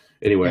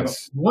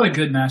 anyways, what a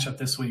good matchup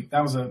this week.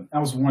 That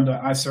was one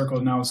that I circled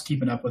and I was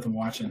keeping up with and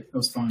watching. It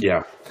was fun.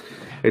 Yeah,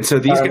 and so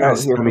these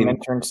guys.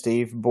 Intern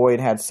Steve,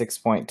 Boyd had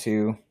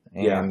 6.2.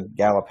 And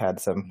Gallup had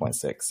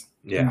 7.6.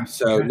 Yeah,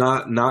 so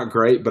not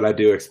great, but I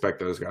do expect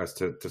those guys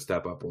to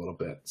step up a little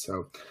bit.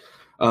 So,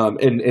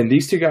 and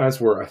these two guys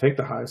were, I think,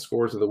 the highest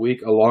scores of the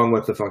week, along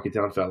with the Funky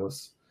Town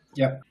fellas.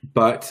 Yeah.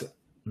 But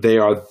they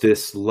are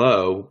this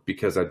low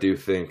because I do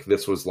think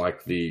this was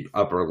like the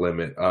upper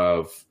limit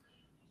of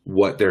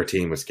what their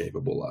team is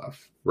capable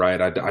of,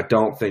 right? I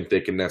don't think they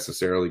can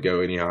necessarily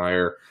go any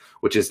higher,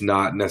 which is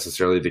not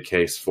necessarily the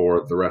case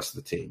for the rest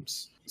of the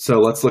teams. So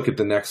let's look at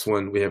the next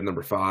one. We have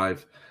number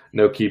 5.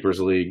 No keepers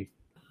league.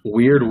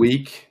 Weird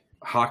week.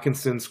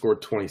 Hawkinson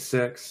scored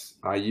 26.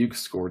 Ayuk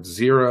scored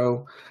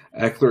 0.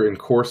 Eckler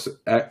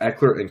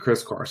and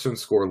Chris Carson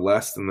scored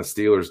less than the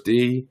Steelers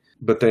D,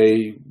 but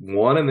they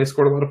won and they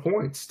scored a lot of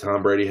points.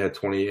 Tom Brady had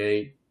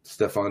 28.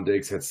 Stephon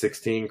Diggs had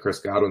 16. Chris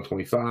Godwin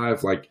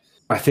 25.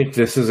 I think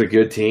this is a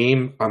good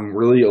team. I'm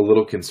really a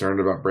little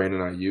concerned about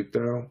Brandon Ayuk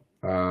though.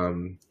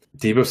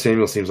 Deebo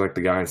Samuel seems like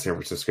the guy in San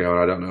Francisco,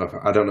 and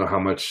I don't know how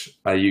much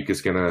Ayuk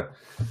is going to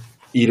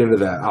eat into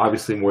that.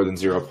 Obviously more than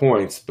 0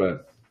 points,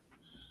 but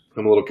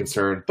I'm a little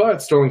concerned.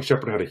 But Sterling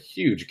Shepard had a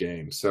huge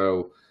game.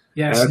 So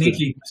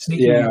sneaky.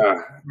 Yeah,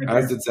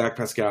 as did Zach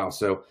Pascal.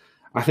 So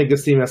I think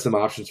this team has some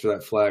options for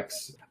that flex.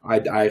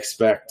 I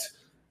expect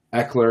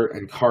Eckler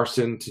and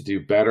Carson to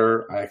do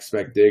better. I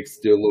expect Diggs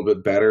to do a little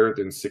bit better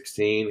than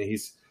 16.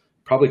 He's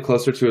probably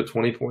closer to a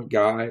 20-point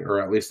guy,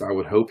 or at least I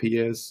would hope he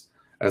is,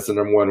 as the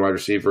number 1 wide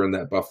receiver in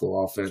that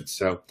Buffalo offense.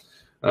 So,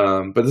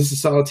 but this is a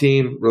solid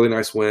team, really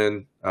nice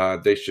win.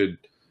 They should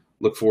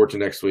look forward to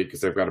next week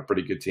because they've got a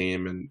pretty good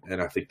team,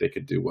 and I think they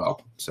could do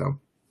well. So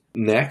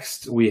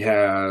next we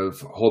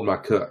have Hold My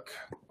Cook.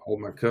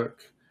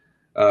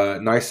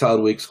 Nice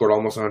solid week, scored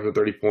almost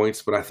 130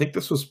 points, but I think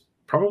this was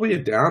probably a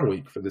down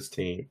week for this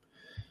team.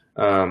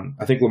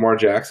 I think Lamar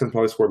Jackson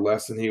probably scored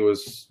less than he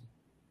was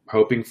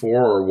hoping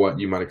for or what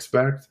you might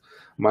expect.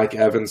 Mike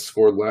Evans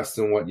scored less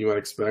than what you might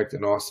expect,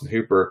 and Austin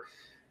Hooper.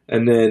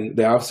 And then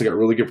they obviously got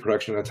really good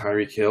production out of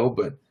Tyreek Hill,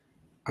 but,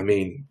 I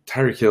mean,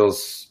 Tyreek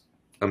Hill's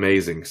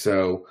amazing.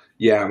 So,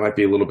 yeah, it might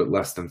be a little bit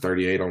less than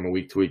 38 on a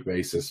week-to-week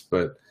basis,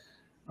 but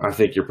I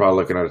think you're probably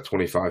looking at a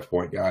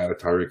 25-point guy out of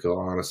Tyreek Hill,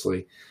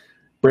 honestly.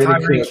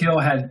 Tyreek Hill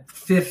had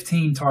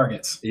 15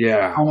 targets.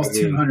 Yeah. Almost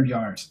 200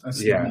 yards.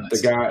 That's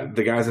nuts.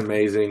 The guy's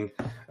amazing.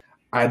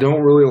 I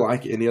don't really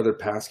like any other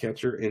pass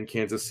catcher in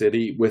Kansas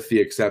City, with the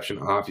exception,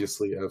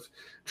 obviously, of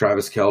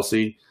Travis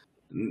Kelce.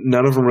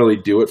 None of them really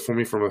do it for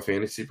me from a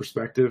fantasy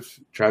perspective.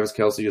 Travis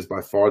Kelce is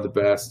by far the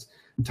best.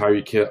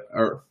 Tyreek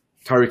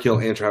Hill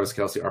and Travis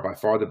Kelce are by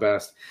far the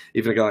best.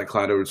 Even a guy like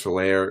Clyde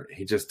Edwards-Helaire,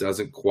 he just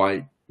doesn't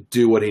quite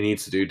do what he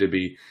needs to do to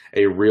be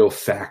a real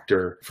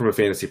factor from a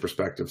fantasy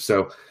perspective.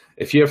 So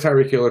if you have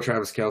Tyreek Hill or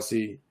Travis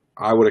Kelce,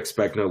 I would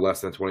expect no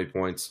less than 20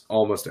 points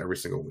almost every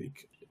single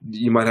week.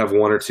 You might have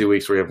 1 or 2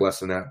 weeks where you have less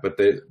than that, but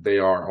they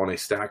are on a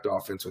stacked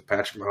offense with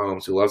Patrick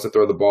Mahomes, who loves to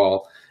throw the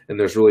ball, and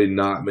there's really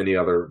not many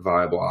other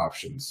viable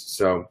options.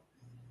 So,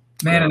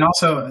 and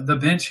also the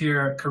bench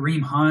here,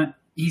 Kareem Hunt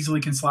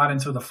easily can slide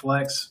into the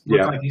flex.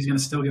 Look like he's going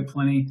to still get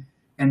plenty.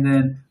 And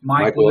then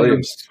Mike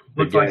Williams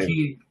looked like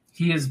he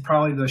is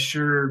probably the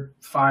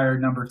surefire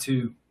number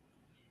 2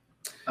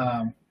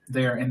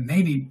 there, and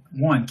maybe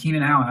 1,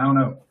 Keenan Allen. I don't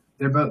know.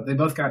 They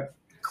both got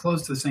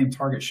close to the same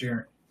target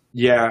share.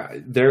 Yeah,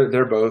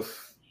 they're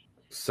both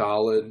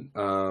solid.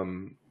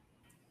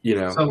 You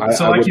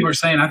were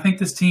saying, I think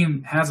this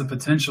team has a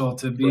potential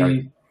to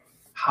be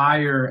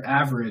higher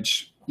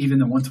average even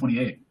than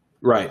 128.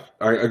 Right.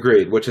 I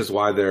agreed, which is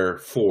why they're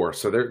 4.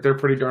 So they're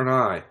pretty darn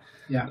high.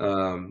 Yeah.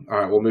 All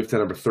right, we'll move to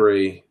number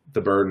 3,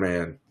 the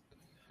Birdman.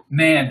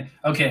 Man,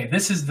 okay,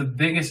 this is the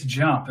biggest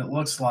jump, it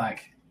looks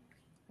like.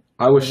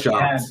 I was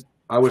shocked.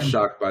 I was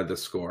shocked by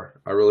this score.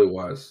 I really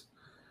was.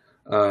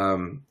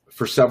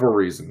 For several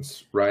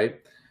reasons, right?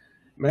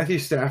 Matthew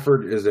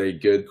Stafford is a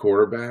good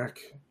quarterback,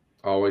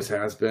 always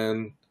has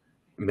been.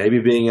 Maybe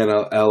being in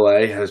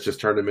LA has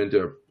just turned him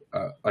into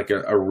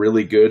a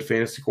really good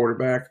fantasy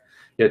quarterback.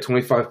 He had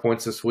 25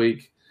 points this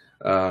week,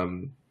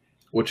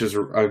 which is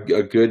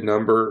a good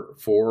number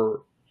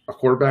for a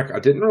quarterback. I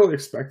didn't really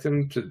expect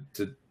him to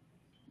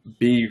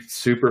be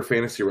super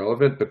fantasy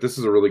relevant, but this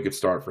is a really good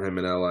start for him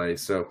in LA.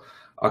 So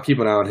I'll keep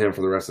an eye on him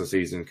for the rest of the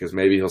season because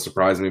maybe he'll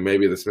surprise me.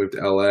 Maybe this move to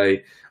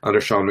LA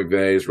under Sean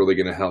McVay is really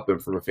going to help him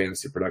from a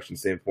fantasy production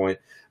standpoint.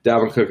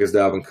 Dalvin Cook is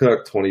Dalvin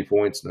Cook, 20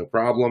 points, no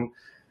problem.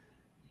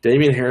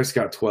 Damian Harris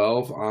got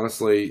 12.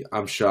 Honestly,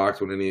 I'm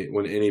shocked when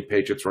any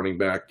Patriots running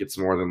back gets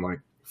more than like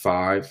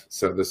 5.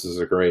 So this is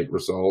a great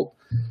result.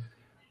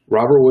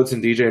 Robert Woods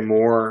and DJ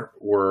Moore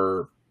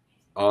were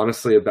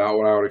honestly about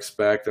what I would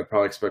expect. I'd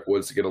probably expect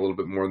Woods to get a little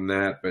bit more than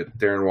that, but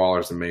Darren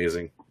Waller's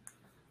amazing.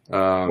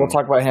 We'll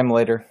talk about him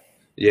later.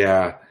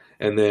 Yeah,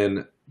 and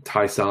then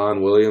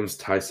Tyson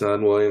Williams,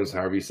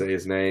 however you say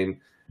his name,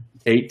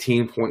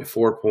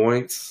 18.4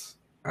 points.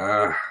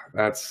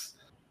 That's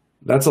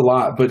a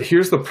lot. But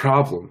here's the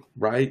problem,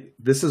 right?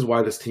 This is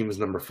why this team is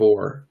number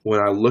 4. When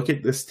I look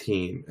at this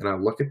team and I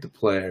look at the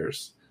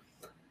players,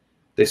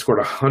 they scored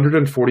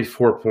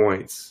 144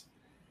 points.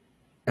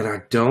 And I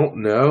don't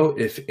know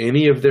if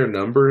any of their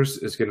numbers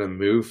is going to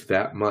move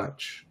that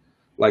much.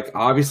 Like,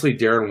 obviously,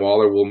 Darren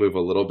Waller will move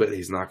a little bit.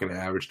 He's not going to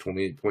average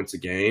 28 points a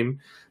game.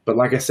 But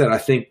like I said, I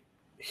think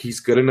he's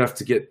good enough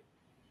to get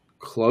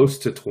close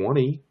to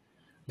 20.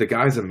 The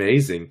guy's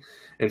amazing.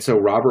 And so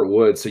Robert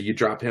Woods, so you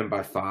drop him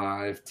by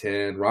 5,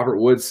 10. Robert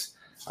Woods,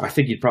 I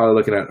think you'd probably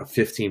looking at a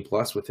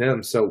 15-plus with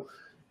him. So,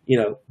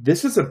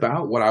 this is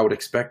about what I would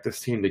expect this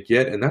team to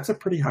get. And that's a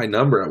pretty high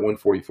number at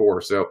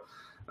 144. So,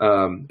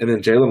 and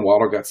then Jalen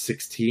Waddle got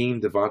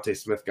 16. Devontae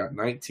Smith got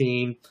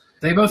 19.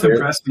 They both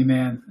impressed me,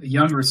 man. The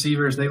young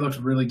receivers, they looked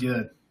really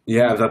good.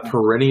 Yeah, the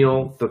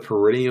perennial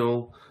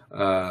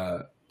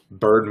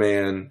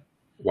Birdman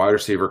wide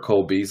receiver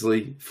Cole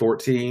Beasley,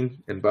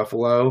 14 in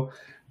Buffalo.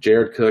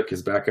 Jared Cook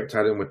is backup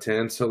tight end with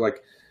 10. So,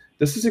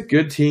 this is a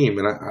good team,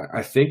 and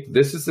I think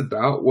this is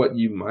about what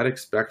you might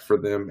expect for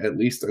them, at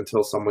least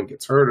until someone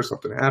gets hurt or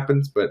something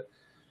happens. But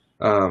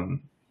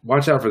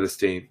watch out for this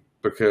team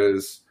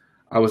because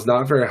I was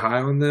not very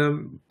high on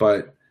them,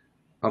 but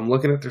I'm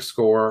looking at their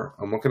score.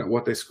 I'm looking at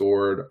what they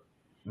scored.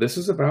 This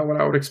is about what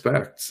I would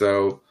expect.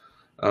 So,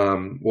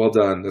 well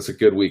done. That's a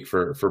good week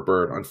for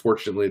Bird.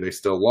 Unfortunately, they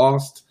still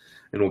lost,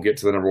 and we'll get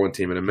to the number 1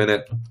 team in a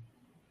minute.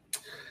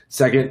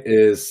 Second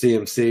is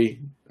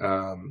CMC,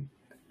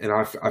 and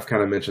I've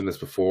kind of mentioned this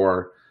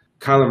before.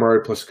 Kyler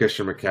Murray plus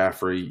Christian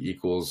McCaffrey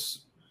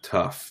equals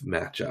tough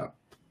matchup.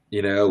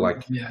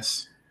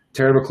 Yes.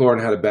 Terry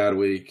McLaurin had a bad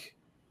week.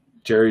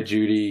 Jerry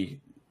Jeudy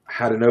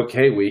had an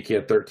okay week. He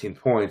had 13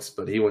 points,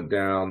 but he went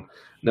down.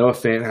 Noah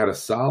Fant had a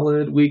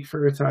solid week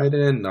for a tight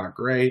end, not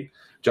great.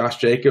 Josh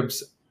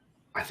Jacobs,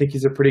 I think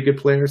he's a pretty good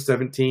player,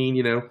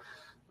 17.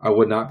 I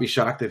would not be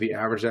shocked if he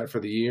averaged that for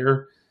the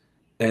year.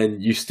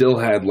 And you still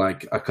had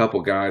a couple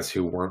guys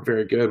who weren't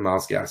very good,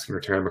 Myles Gaskin or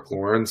Terry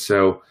McLaurin.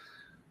 So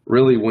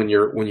really, when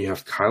you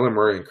have Kyler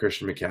Murray and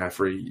Christian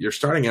McCaffrey, you're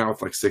starting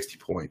out with 60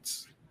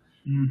 points.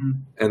 Mm-hmm.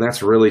 And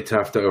that's really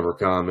tough to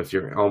overcome if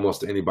you're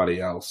almost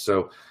anybody else.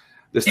 So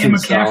this and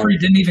McCaffrey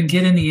didn't even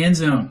get in the end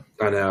zone.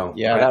 I know.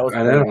 Yeah, that was.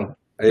 I know.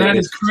 That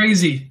is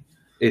crazy.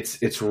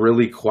 It's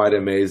really quite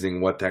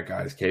amazing what that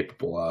guy is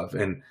capable of.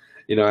 And,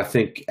 I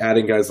think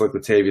adding guys like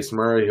Latavius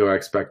Murray, who I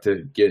expect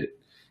to get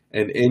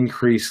an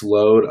increased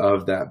load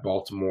of that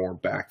Baltimore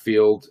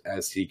backfield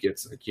as he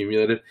gets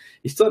accumulated.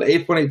 He still had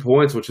 8.8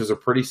 points, which is a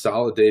pretty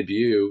solid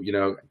debut,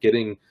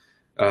 getting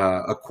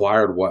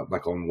acquired,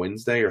 on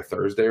Wednesday or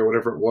Thursday or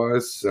whatever it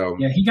was. So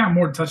yeah, he got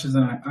more touches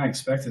than I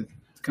expected.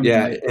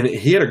 Yeah, and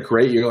he had a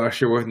great year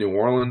last year with New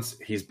Orleans.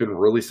 He's been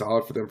really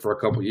solid for them for a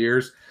couple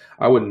years.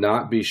 I would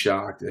not be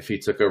shocked if he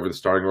took over the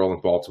starting role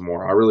in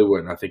Baltimore. I really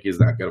wouldn't. I think he's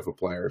that good of a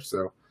player.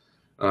 So,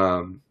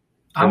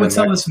 I would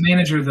tell this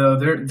manager though,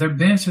 their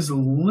bench is a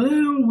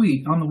little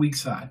weak on the weak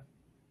side,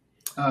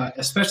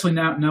 especially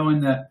now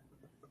knowing that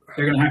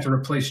they're going to have to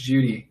replace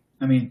Jeudy.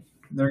 I mean,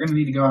 they're going to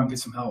need to go out and get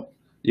some help.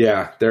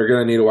 Yeah, they're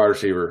going to need a wide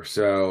receiver.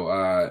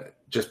 So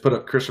just put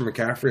up Christian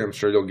McCaffrey. I'm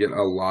sure you'll get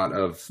a lot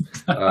of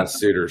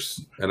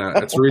suitors, and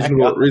it's a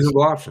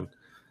reasonable option.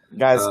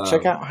 Guys,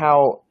 check out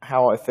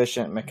how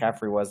efficient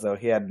McCaffrey was, though.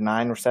 He had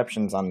 9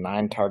 receptions on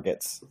 9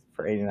 targets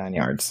for 89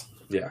 yards.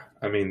 Yeah,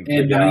 I mean,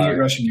 and 98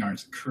 rushing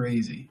yards.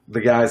 Crazy. The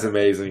guy's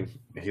amazing.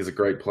 He's a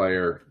great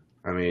player.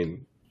 I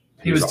mean,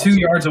 he was awesome. 2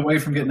 yards away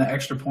from getting the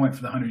extra point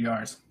for the 100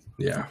 yards.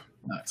 Yeah,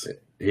 nuts.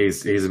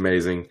 He's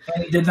amazing.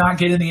 And he did not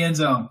get in the end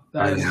zone.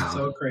 That is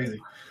so crazy.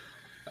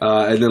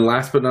 And then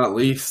last but not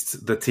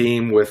least, the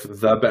team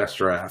with the best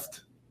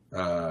draft,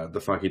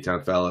 the Funky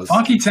Town Fellas.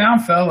 Funky Town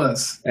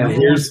Fellas. And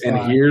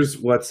here's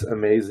what's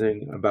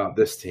amazing about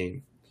this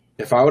team.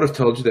 If I would have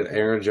told you that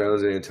Aaron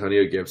Jones and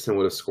Antonio Gibson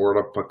would have scored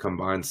up a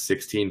combined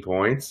 16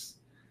 points.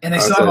 And they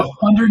still have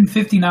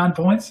 159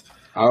 points?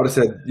 I would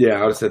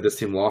have said this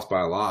team lost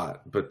by a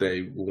lot, but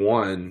they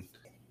won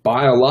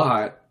by a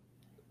lot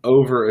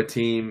over a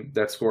team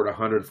that scored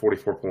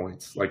 144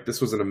 points. Like, this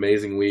was an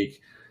amazing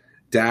week.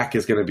 Dak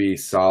is going to be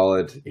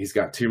solid. He's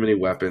got too many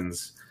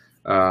weapons.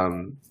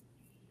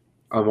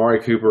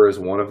 Amari Cooper is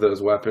one of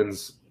those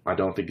weapons. I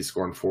don't think he's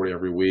scoring 40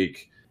 every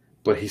week,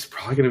 but he's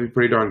probably going to be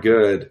pretty darn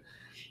good.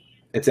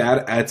 It's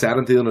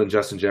Adam Thielen and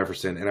Justin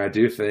Jefferson, and I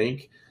do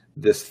think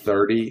this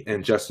 30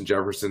 and Justin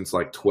Jefferson's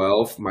like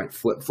 12 might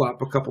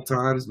flip-flop a couple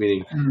times,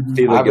 meaning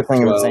Thielen gets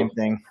 12 the same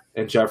thing.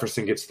 And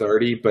Jefferson gets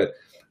 30, but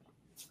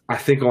I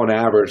think on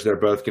average they're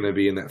both going to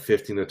be in that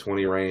 15 to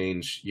 20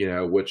 range,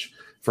 which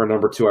for a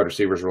number 2 wide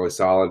receiver is really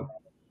solid.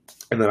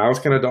 And then I was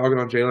kind of dogging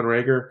on Jalen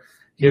Reagor.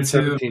 He had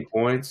 17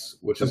 points,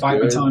 which is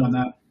good. Bite on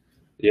that.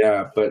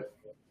 Yeah, but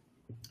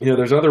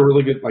there's other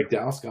really good, like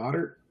Dallas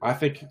Goedert. I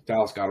think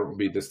Dallas Goedert will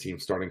be this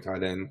team's starting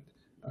tight end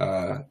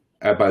by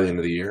the end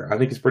of the year. I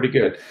think he's pretty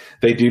good.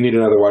 They do need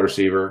another wide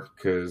receiver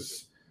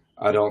because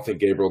I don't think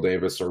Gabriel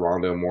Davis or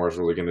Rondale Moore is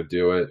really going to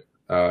do it.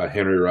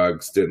 Henry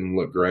Ruggs didn't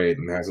look great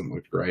and hasn't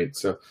looked great.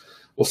 So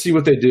we'll see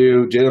what they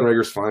do. Jalen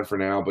Reagor's fine for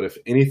now, but if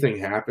anything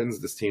happens,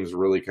 this team's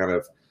really kind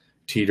of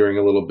teetering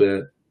a little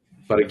bit.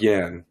 But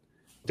again,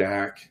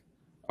 Dak,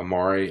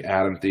 Amari,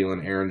 Adam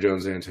Thielen, Aaron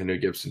Jones, and Antonio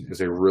Gibson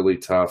is a really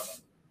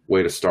tough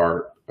way to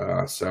start.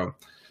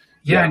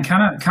 Yeah, and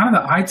kind of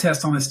the eye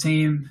test on this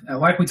team,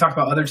 like we talked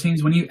about other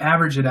teams, when you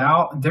average it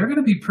out, they're going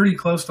to be pretty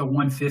close to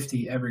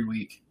 150 every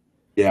week.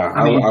 Yeah,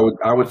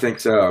 I would think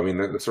so. I mean,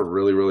 that's a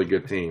really, really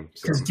good team.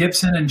 Because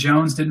Gibson and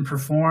Jones didn't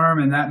perform,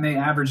 and that may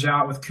average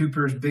out with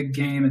Cooper's big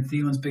game and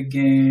Thielen's big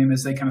game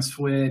as they kind of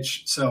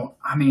switch. So,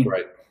 I mean,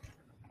 right.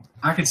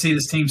 I could see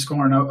this team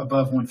scoring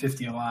above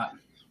 150 a lot.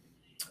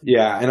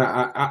 Yeah, and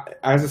I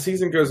as the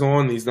season goes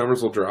on, these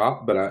numbers will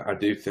drop, but I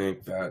do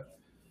think that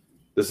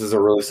this is a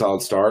really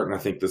solid start, and I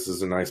think this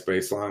is a nice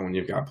baseline when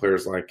you've got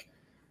players like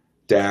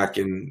Dak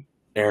and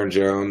Aaron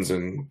Jones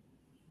and,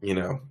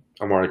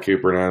 Amari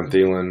Cooper and Adam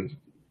Thielen,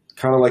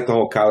 kind of like the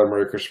whole Kyler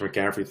Murray, Christian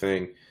McCaffrey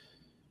thing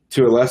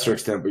to a lesser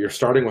extent, but you're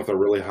starting with a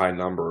really high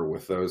number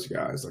with those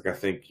guys. Like, I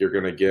think you're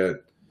going to get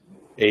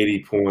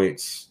 80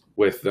 points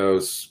with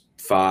those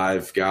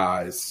 5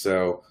 guys,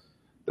 so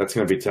that's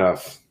going to be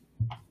tough.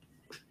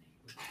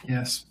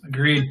 Yes,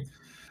 agreed.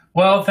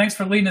 Well, thanks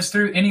for leading us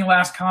through. Any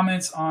last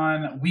comments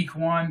on week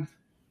 1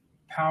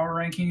 power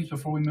rankings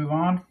before we move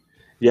on?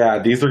 Yeah,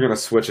 these are going to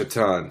switch a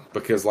ton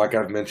because, like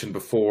I've mentioned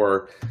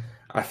before,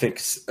 I think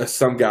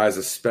some guys,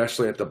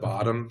 especially at the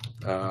bottom,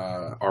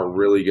 are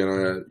really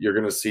you're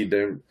going to see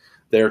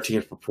their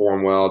teams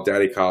perform well.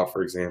 Daddy Kyle,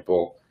 for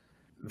example,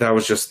 that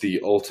was just the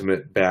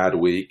ultimate bad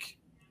week.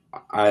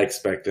 I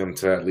expect them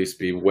to at least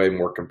be way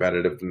more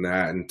competitive than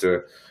that and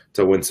to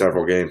win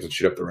several games and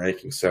shoot up the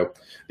rankings. So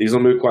these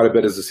will move quite a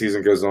bit as the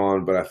season goes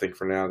on, but I think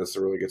for now this is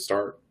a really good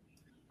start.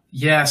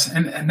 Yes,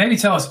 and maybe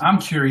tell us, I'm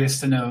curious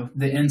to know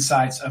the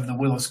insights of the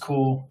Willis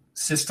Cool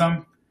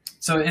system.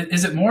 So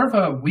is it more of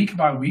a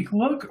week-by-week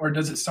look, or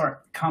does it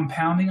start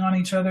compounding on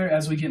each other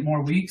as we get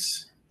more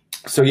weeks?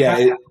 So,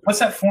 yeah. What's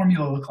that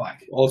formula look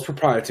like? Well, it's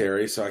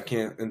proprietary, so I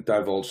can't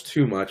divulge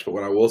too much, but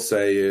what I will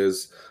say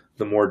is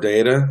the more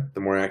data,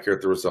 the more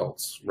accurate the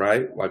results,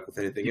 right? Like with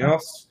anything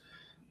else.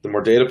 The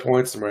more data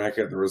points, the more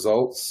accurate the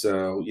results.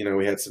 So,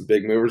 we had some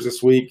big movers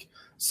this week.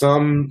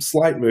 Some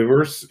slight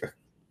movers,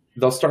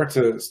 they'll start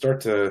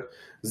to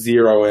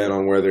zero in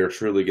on where they're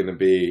truly going to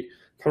be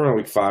around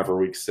week 5 or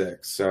week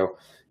 6. So,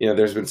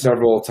 there's been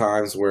several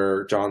times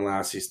where John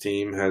Lassie's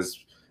team has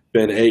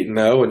been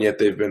 8-0, and yet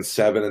they've been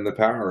 7 in the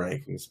power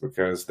rankings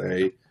because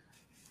they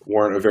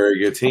weren't a very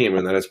good team,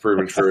 and that has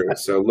proven true.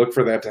 So look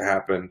for that to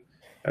happen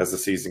as the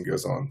season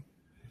goes on.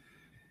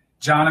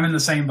 John, I'm in the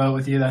same boat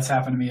with you. That's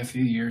happened to me a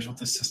few years with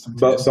this system.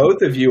 But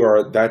both of you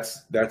are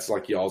that's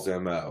like y'all's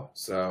MO.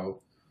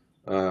 So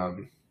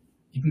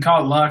you can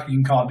call it luck, or you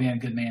can call it being a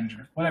good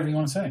manager. Whatever you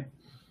want to say.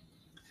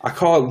 I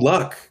call it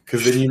luck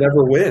because then you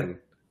never win.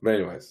 But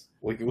anyways,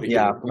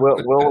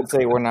 we'll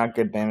say we're not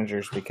good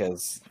managers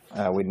because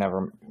we'd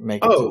never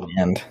make it to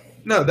the end.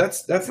 No,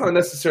 that's not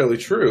necessarily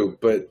true.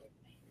 But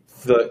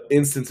the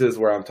instances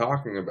where I'm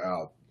talking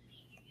about,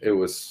 it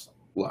was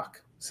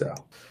luck. So.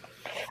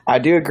 I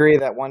do agree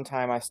that one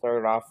time I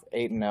started off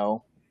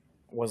 8-0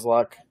 was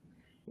luck.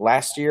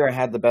 Last year I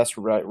had the best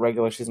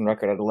regular season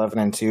record at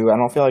 11-2. I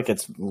don't feel like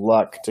it's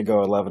luck to go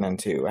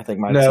 11-2. I think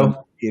my team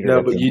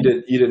but you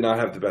did not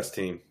have the best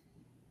team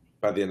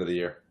by the end of the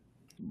year.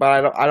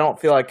 But I don't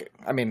feel like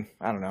I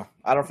don't know.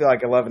 I don't feel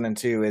like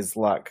 11-2 is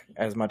luck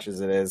as much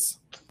as it is.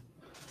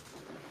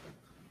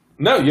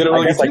 No, you had a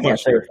really good team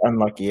last year.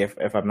 Unlucky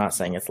if I'm not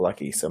saying it's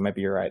lucky. So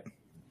maybe you're right.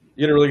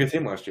 You had a really good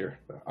team last year.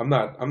 I'm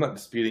not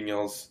disputing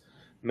y'all's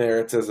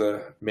merits as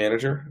a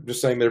manager. I'm just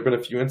saying there have been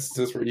a few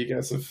instances where you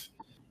guys have,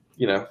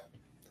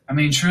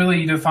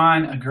 truly you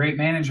define a great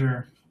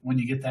manager when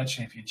you get that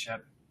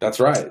championship. That's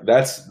right.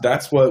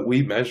 That's what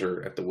we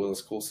measure at the Willis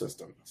School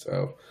System.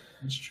 So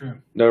that's true.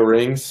 No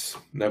rings,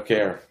 no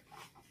care.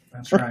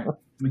 That's right.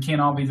 We can't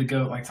all be the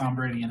GOAT like Tom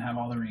Brady and have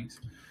all the rings.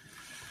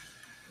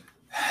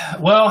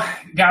 Well,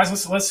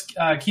 guys, let's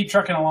keep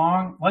trucking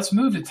along. Let's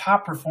move to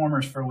top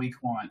performers for week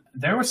 1.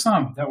 There were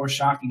some that were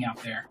shocking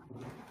out there.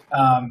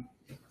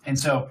 And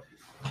so,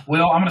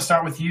 Will, I'm going to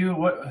start with you.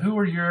 Who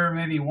were your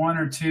maybe 1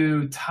 or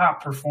 2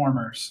 top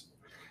performers?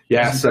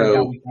 Yeah,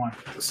 so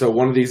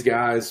one of these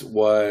guys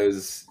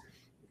was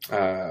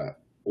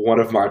one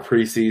of my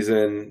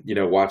preseason,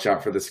 watch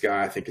out for this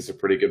guy. I think he's a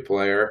pretty good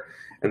player,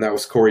 and that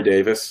was Corey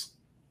Davis.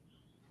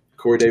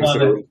 Corey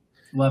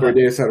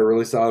Davis had a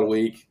really solid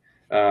week.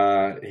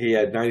 He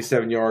had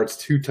 97 yards,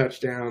 2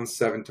 touchdowns,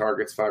 7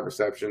 targets, 5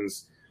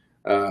 receptions.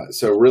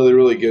 So really,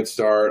 really good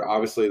start.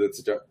 Obviously,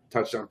 the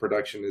touchdown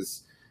production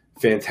is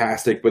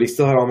fantastic, but he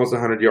still had almost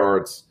 100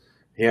 yards.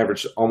 He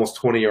averaged almost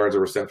 20 yards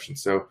of reception.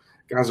 So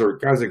guy's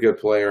a good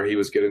player. He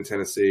was good in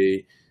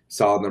Tennessee,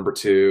 solid number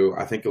 2.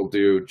 I think he'll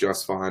do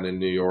just fine in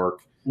New York.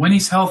 When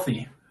he's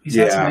healthy. He's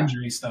had some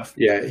injury stuff.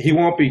 Yeah, he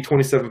won't be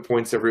 27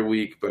 points every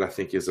week, but I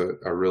think he's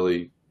a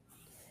really,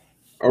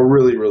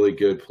 really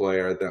good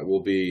player that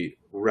will be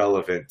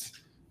relevant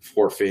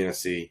for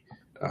fantasy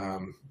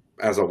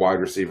as a wide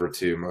receiver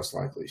too, most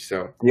likely.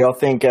 So, do y'all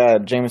think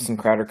Jamison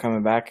Crowder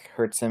coming back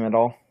hurts him at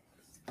all?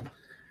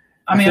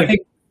 I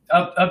think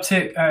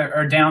uptick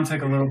or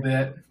downtick a little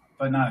bit,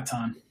 but not a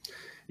ton.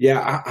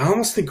 Yeah, I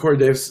almost think Corey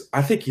Davis.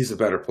 I think he's a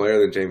better player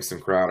than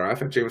Jamison Crowder. I've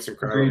had Jamison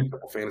Crowder on a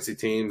couple fantasy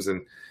teams,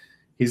 and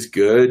he's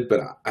good, but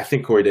I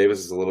think Corey Davis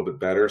is a little bit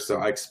better. So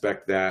I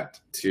expect that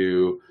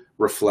to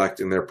reflect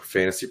in their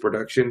fantasy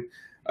production.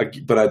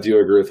 But I do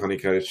agree with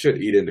Honeycutt. It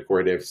should eat into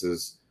Corey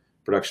Davis's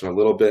production a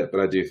little bit, but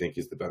I do think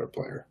he's the better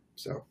player.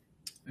 So,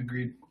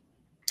 agreed.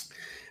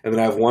 And then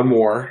I have one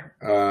more.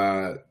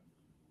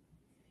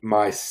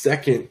 My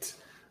second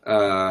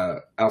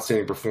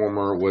outstanding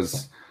performer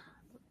was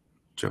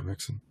Joe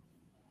Mixon.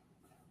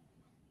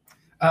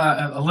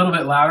 A little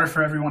bit louder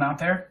for everyone out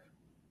there.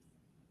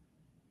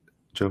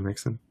 Joe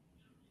Mixon.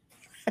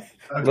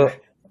 Okay.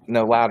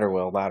 No, louder,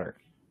 Will, louder.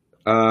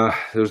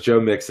 It was Joe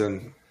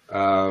Mixon.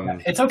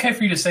 It's okay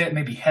for you to say it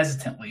maybe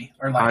hesitantly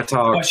or like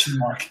question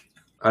mark.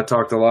 I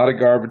talked a lot of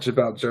garbage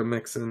about Joe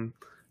Mixon.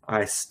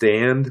 I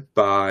stand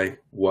by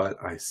what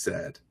I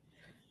said.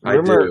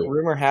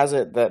 Rumor has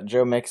it that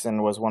Joe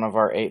Mixon was one of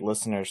our 8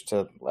 listeners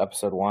to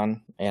episode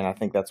 1, and I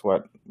think that's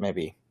what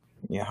maybe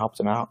helped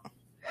him out.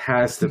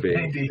 Has to be,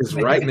 because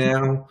right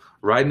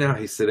now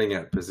he's sitting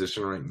at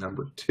position rank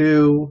number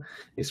 2.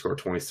 He scored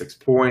 26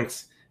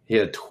 points. He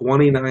had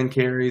 29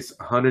 carries,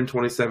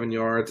 127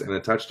 yards, and a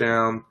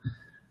touchdown.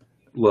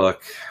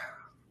 Look,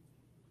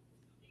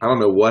 I don't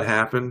know what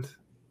happened.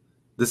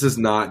 This is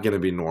not going to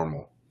be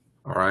normal,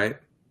 all right?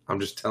 I'm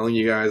just telling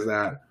you guys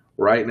that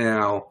right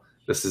now,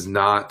 this is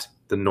not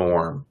the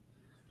norm.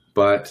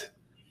 But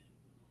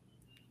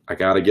I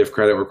got to give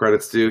credit where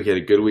credit's due. He had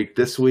a good week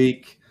this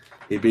week.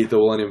 He beat the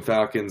Millennium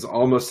Falcons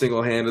almost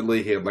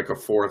single-handedly. He had like a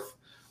fourth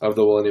of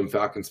the Millennium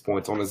Falcons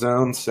points on his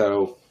own.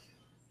 So,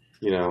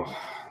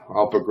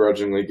 I'll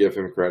begrudgingly give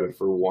him credit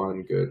for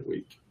one good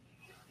week.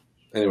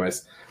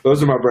 Anyways,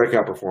 those are my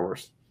breakout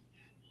performers.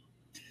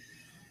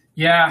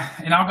 Yeah,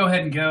 and I'll go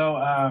ahead and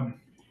go.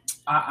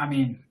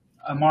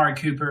 Amari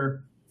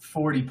Cooper,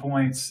 40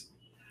 points.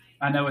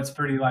 I know it's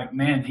pretty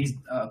he's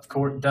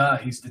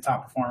he's the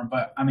top performer.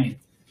 But,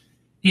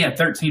 he had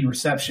 13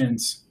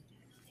 receptions,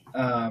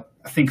 I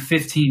think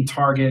 15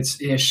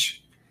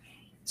 targets-ish.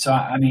 So,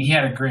 he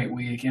had a great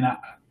week. And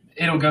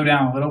it'll go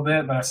down a little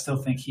bit, but I still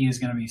think he is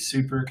going to be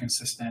super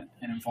consistent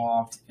and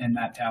involved in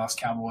that Dallas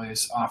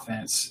Cowboys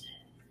offense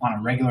on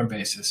a regular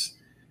basis.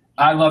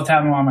 I loved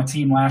having him on my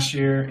team last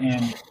year,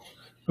 and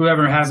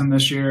whoever has him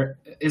this year,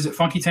 is it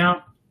Funky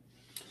Town?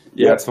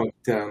 Yeah, it's Funky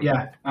Town.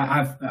 Yeah,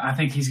 I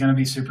think he's going to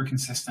be super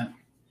consistent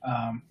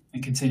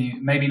and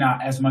continue. Maybe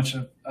not as much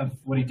of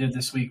what he did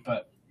this week,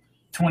 but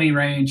 20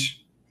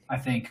 range, I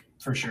think,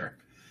 for sure.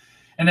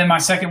 And then my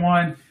second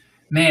one,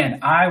 man,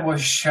 I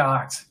was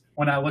shocked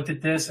when I looked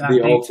at this. And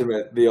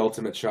the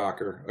ultimate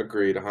shocker.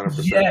 Agreed,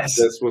 100%. Yes.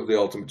 This was the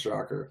ultimate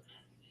shocker.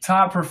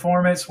 Top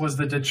performance was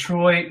the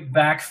Detroit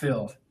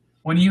backfield.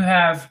 When you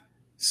have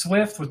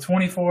Swift with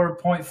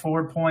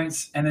 24.4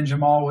 points and then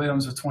Jamal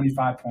Williams with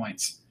 25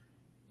 points.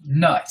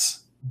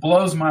 Nuts.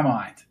 Blows my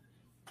mind.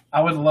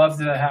 I would love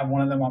to have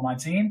one of them on my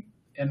team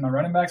in my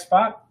running back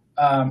spot.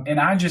 And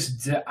I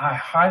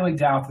highly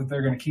doubt that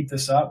they're going to keep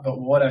this up, but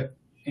what an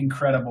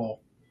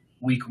incredible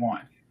week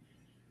 1.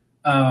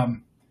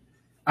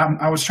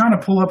 I was trying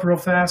to pull up real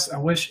fast. I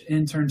wish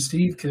intern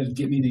Steve could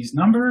get me these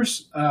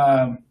numbers.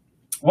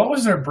 What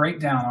was their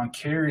breakdown on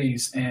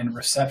carries and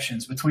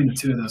receptions between the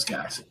two of those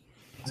guys?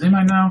 Does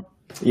anybody know?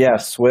 Yeah,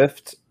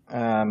 Swift.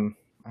 I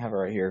have it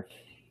right here.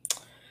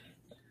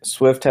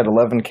 Swift had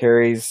 11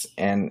 carries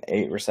and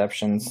 8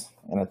 receptions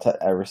and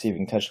a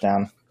receiving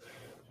touchdown.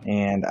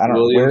 And I don't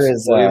know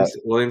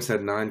Williams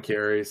had 9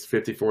 carries,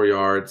 54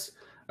 yards,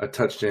 a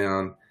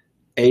touchdown,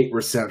 8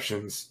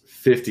 receptions,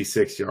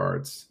 56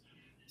 yards.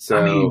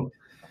 So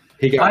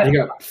He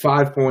got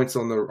 5 points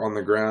on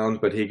the ground,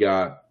 but he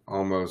got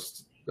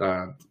almost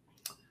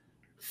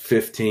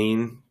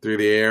 15 through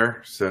the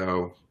air,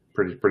 so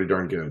pretty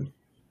darn good.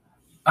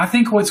 I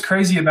think what's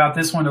crazy about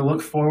this one to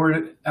look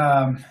forward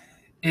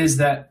is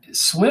that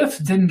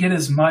Swift didn't get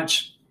as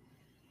much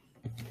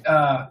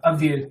of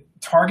the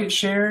target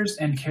shares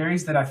and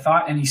carries that I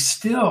thought, and he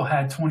still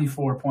had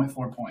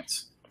 24.4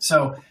 points.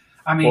 So,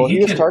 I mean, he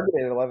was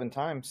targeted 11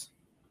 times.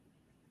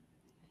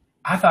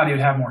 I thought he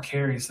would have more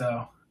carries,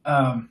 though.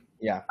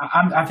 Yeah,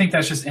 I think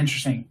that's just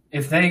interesting.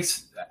 If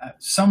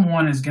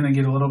someone is going to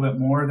get a little bit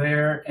more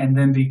there and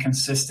then be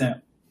consistent,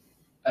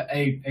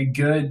 a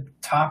good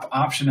top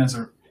option as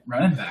a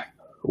running back.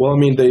 Well, I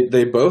mean,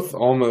 they both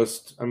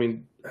almost. I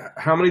mean,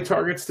 how many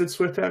targets did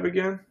Swift have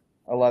again?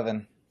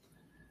 11.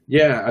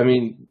 Yeah, I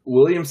mean,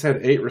 Williams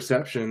had 8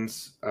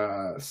 receptions,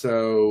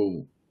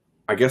 so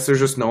I guess there's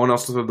just no one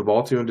else to throw the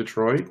ball to in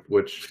Detroit,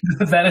 which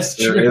that is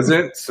true. There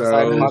isn't. So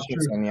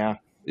Hockenson,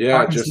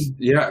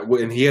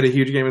 and he had a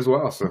huge game as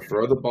well. So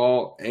throw the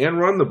ball and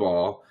run the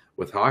ball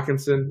with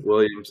Hockenson,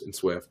 Williams, and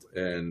Swift,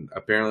 and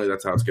apparently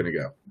that's how it's going to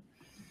go.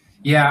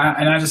 Yeah,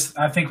 and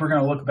I think we're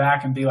going to look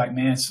back and be like,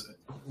 man,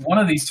 one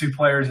of these two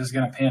players is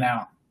going to pan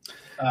out.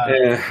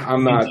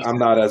 I'm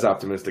not as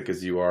optimistic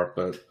as you are,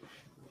 but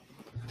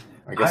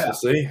I guess we'll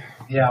see.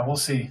 Yeah, we'll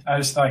see. I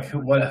just like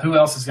who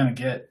else is going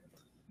to get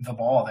the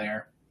ball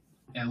there.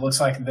 It looks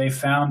like they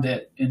found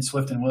it in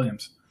Swift and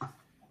Williams.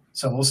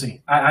 So we'll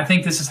see. I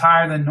think this is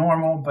higher than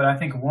normal, but I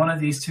think one of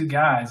these two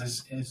guys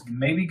is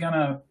maybe going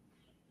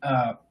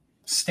to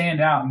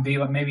stand out and be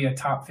like maybe a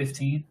top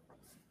 15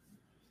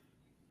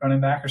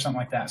 running back or something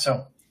like that.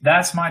 So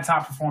that's my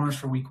top performers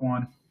for week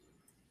 1.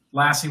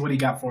 Lassie, what do you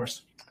got for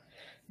us?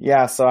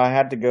 Yeah, so I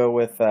had to go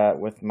with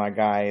my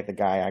guy, the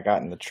guy I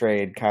got in the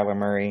trade, Kyler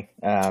Murray.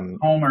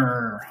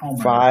 Homer.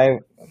 5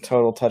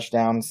 total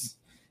touchdowns,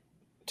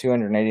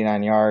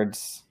 289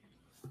 yards,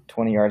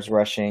 20 yards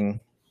rushing.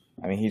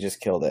 I mean, he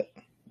just killed it.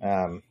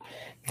 I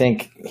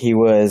think he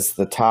was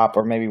the top,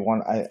 or maybe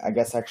one. I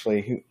guess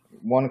actually,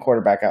 one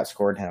quarterback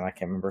outscored him. I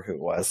can't remember who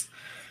it was.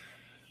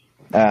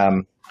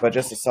 But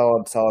just a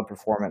solid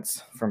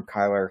performance from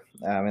Kyler,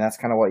 and that's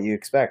kind of what you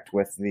expect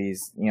with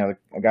these.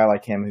 A guy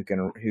like him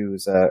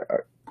who's a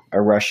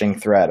rushing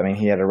threat. I mean,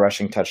 he had a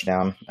rushing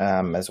touchdown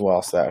as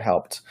well, so that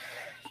helped.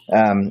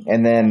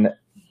 And then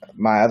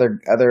my other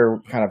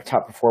kind of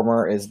top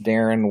performer is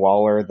Darren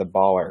Waller, the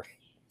baller.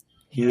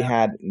 He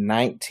had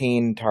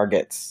 19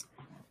 targets.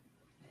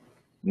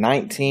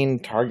 19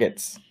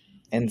 targets.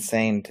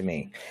 Insane to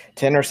me.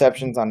 10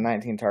 receptions on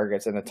 19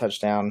 targets and a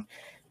touchdown,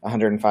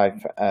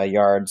 105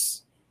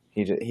 yards.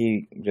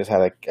 He just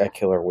had a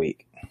killer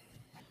week.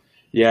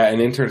 Yeah, and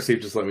intern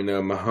Steve just let me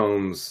know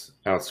Mahomes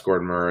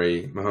outscored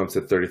Murray. Mahomes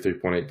had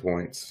 33.8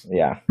 points.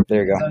 Yeah,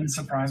 there you go. Doesn't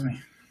surprise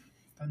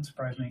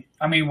me.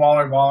 I mean,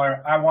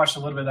 Waller, I watched a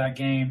little bit of that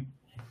game.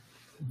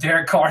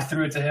 Derek Carr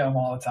threw it to him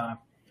all the time.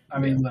 I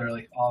mean,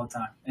 literally all the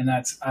time. And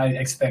I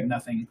expect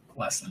nothing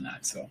less than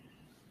that. So,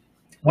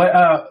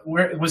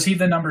 where was he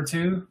the number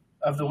 2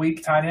 of the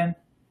week tight end?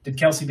 Did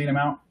Kelsey beat him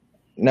out?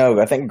 No,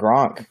 I think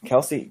Gronk.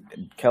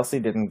 Kelsey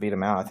didn't beat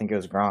him out. I think it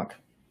was Gronk.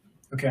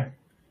 Okay.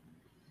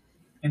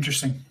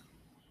 Interesting.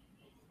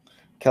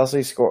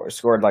 Kelsey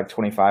scored like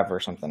 25 or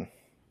something.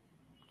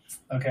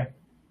 Okay.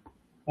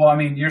 Well, I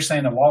mean, you're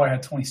saying that Waller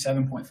had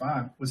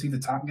 27.5. Was he the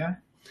top guy?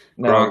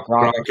 No,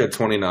 Gronk had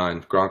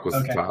 29. Gronk was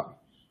the top.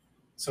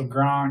 So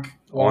Gronk,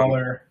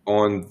 Waller.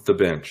 On the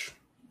bench.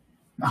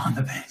 On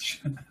the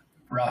bench.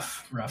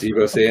 Rough.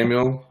 Deebo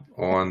Samuel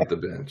on the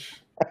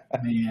bench.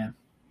 Man,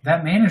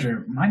 that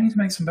manager might need to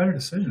make some better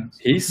decisions.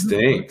 He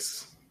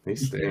stinks. He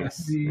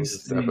stinks. He needs to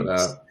step it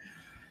up.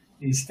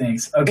 He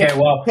stinks. Okay,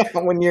 well.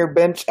 When your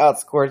bench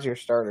outscores your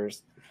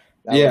starters.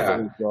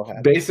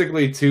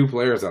 Basically 2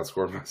 players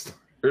outscored my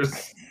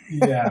starters.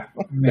 Yeah.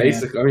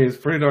 Basically. I mean, it's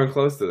pretty darn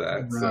close to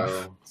that. Rough.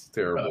 So it's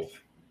terrible. Rough.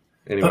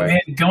 Anyway. But man,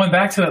 going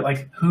back to it,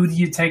 like, who do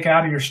you take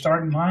out of your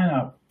starting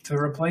lineup to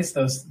replace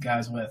those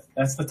guys with?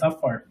 That's the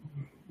tough part.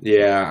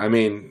 Yeah, I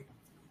mean,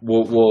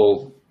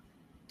 it'll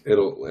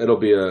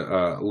be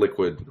a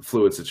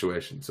fluid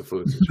situation. It's a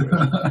fluid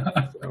situation.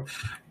 So.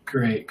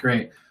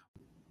 Great.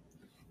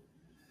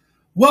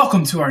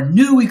 Welcome to our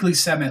new weekly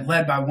segment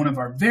led by one of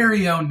our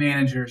very own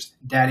managers,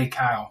 Daddy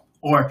Kyle,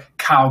 or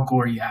Kyle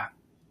Gorya,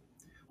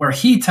 where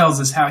he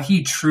tells us how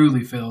he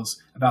truly feels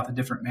about the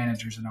different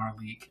managers in our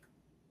league.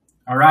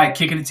 All right,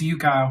 kicking it to you,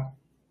 Kyle.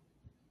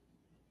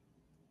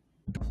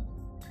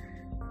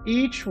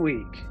 Each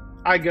week,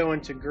 I go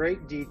into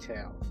great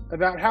detail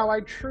about how I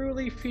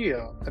truly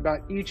feel about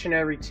each and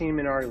every team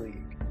in our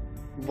league.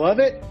 Love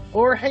it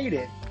or hate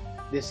it,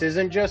 this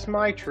isn't just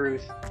my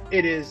truth,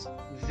 it is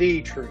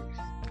the truth.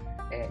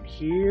 And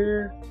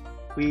here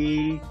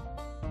we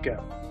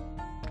go.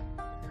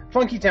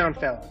 Funky Town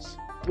fellas,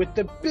 with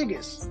the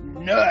biggest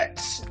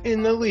nuts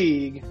in the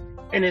league,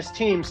 and his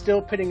team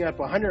still putting up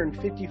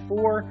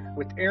 154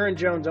 with Aaron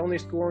Jones only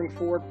scoring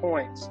 4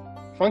 points.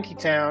 Funky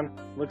Town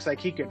looks like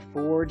he could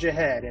forge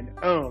ahead and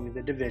own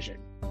the division.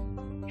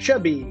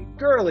 Chubby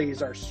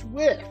girlies are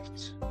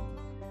swift.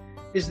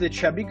 Is the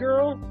chubby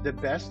girl the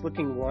best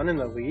looking one in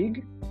the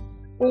league?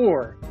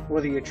 Or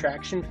will the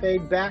attraction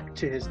fade back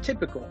to his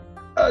typical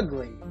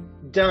ugly,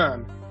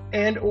 dumb,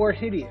 and or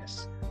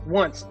hideous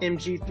once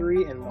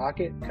MG3 and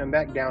Lockett come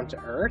back down to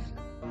earth?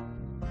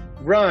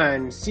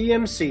 Run,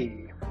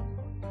 CMC.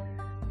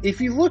 If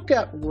you look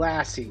up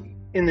lassie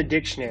in the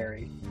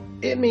dictionary,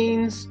 it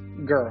means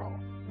girl.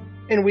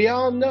 And we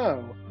all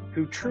know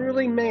who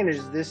truly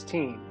manages this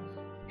team.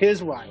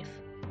 His wife,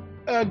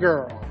 a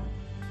girl.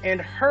 And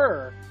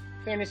her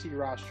fantasy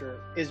roster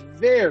is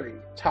very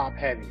top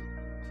heavy.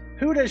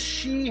 Who does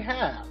she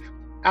have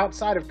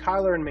outside of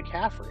Kyler and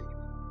McCaffrey?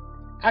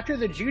 After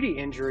the Judy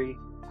injury,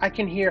 I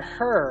can hear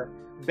her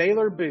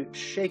Baylor boots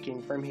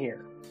shaking from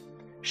here.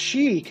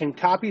 She can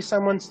copy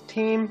someone's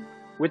team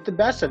with the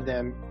best of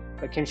them,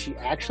 but can she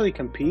actually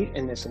compete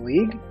in this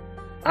league?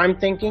 I'm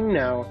thinking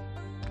no.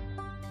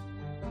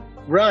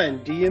 Run,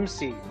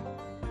 DMC.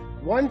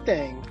 One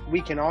thing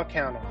we can all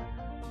count on,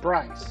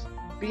 Bryce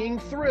being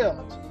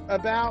thrilled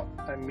about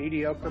a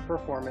mediocre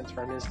performance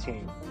from his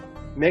team.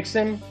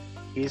 Mixon,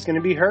 he's going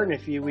to be hurt in a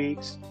few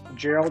weeks.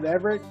 Gerald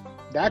Everett,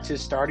 that's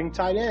his starting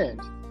tight end.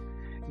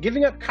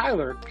 Giving up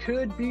Kyler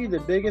could be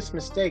the biggest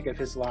mistake of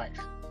his life,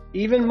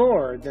 even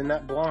more than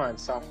that blonde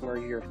sophomore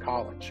year of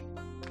college.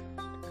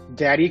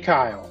 Daddy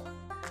Kyle,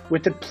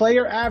 with a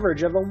player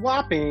average of a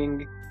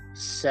whopping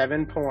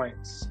 7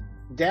 points.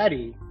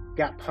 Daddy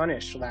got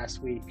punished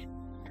last week.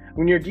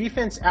 When your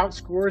defense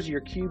outscores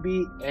your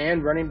QB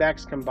and running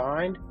backs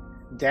combined,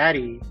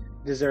 Daddy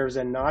deserves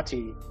a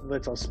naughty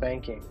little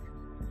spanking.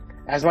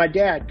 As my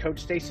dad, Coach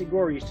Stacy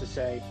Gore, used to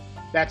say,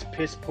 that's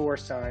piss poor,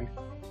 son.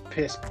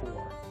 Piss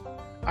poor.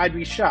 I'd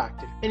be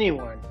shocked if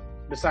anyone,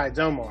 besides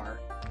Omar,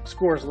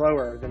 scores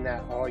lower than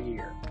that all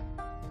year.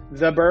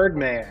 The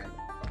Birdman.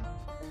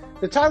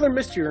 The Tyler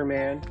Mystery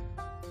Man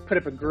put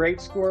up a great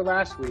score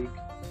last week,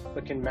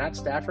 but can Matt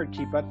Stafford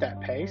keep up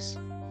that pace?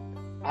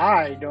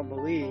 I don't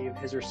believe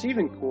his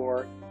receiving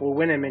core will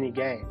win him any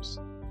games.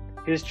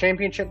 His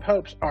championship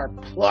hopes are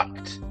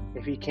plucked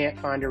if he can't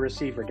find a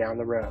receiver down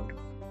the road.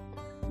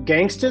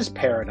 Gangsta's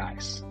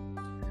Paradise.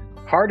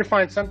 Hard to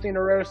find something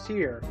to roast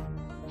here.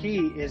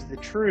 He is the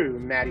true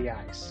Matty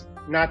Ice,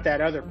 not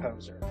that other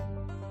poser.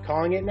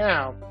 Calling it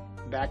now,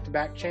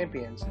 back-to-back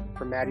champions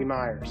for Matty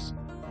Myers.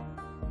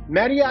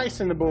 Matty Ice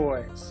and the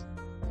boys.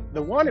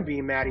 The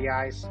wannabe Matty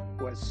Ice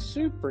was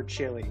super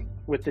chilly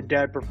with the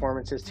dud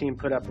performance his team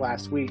put up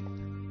last week.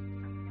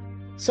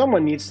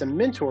 Someone needs to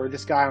mentor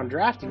this guy on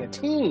drafting a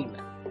team.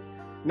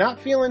 Not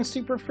feeling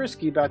super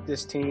frisky about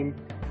this team,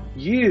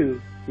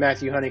 you,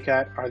 Matthew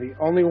Honeycutt, are the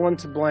only one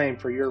to blame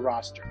for your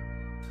roster.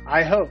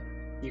 I hope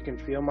you can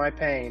feel my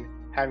pain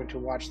having to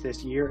watch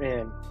this year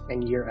in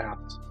and year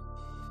out.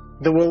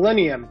 The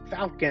Millennium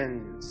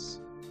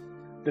Falcons.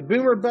 The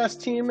boomer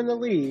bust team in the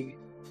league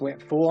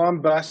went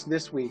full-on bust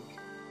this week.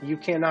 You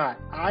cannot,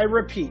 I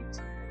repeat,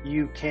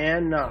 you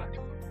cannot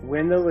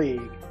win the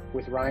league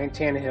with Ryan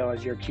Tannehill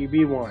as your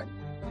QB1.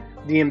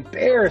 The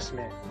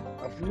embarrassment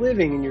of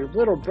living in your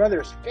little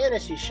brother's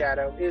fantasy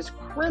shadow is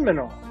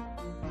criminal.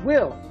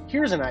 Will,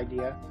 here's an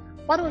idea.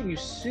 Why don't you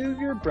sue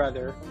your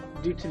brother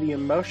due to the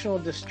emotional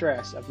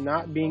distress of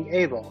not being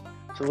able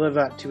to live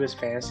up to his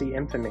fantasy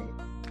infamy?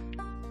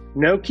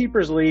 No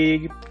Keepers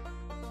League.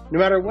 No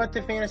matter what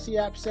the fantasy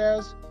app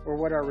says or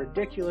what our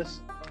ridiculous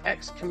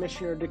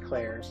ex-commissioner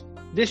declares,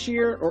 this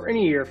year, or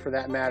any year for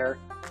that matter,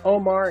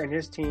 Omar and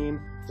his team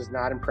does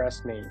not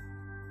impress me.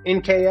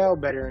 NKL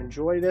better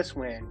enjoy this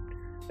win.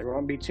 There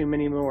won't be too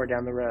many more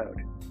down the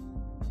road.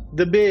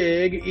 The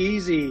Big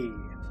Easy.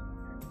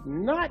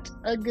 Not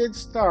a good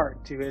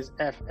start to his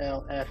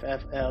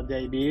FLFFL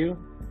debut.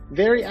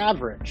 Very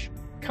average.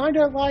 Kind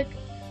of like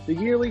the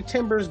yearly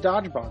Timbers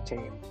dodgeball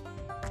team,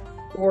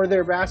 or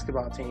their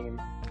basketball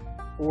team,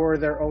 or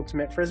their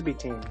ultimate frisbee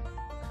team.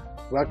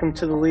 Welcome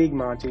to the league,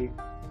 Monty.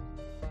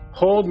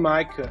 Hold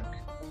my cook.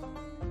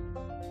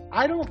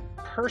 I don't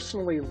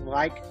personally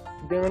like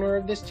the owner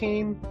of this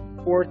team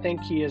or think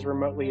he is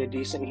remotely a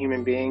decent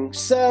human being,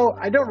 so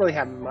I don't really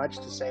have much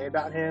to say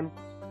about him.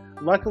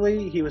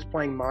 Luckily, he was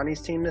playing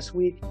Monty's team this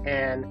week,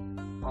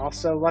 and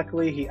also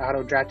luckily he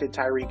auto-drafted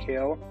Tyreek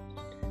Hill.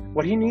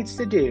 What he needs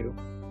to do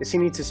is he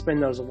needs to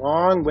spend those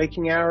long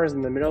waking hours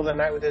in the middle of the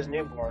night with his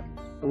newborn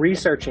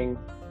researching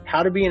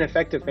how to be an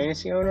effective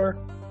fantasy owner,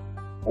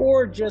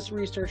 or just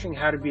researching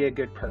how to be a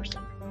good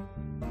person.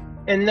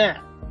 And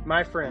that,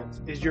 my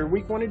friends, is your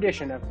week 1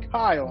 edition of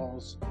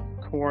Kyle's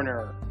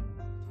Corner.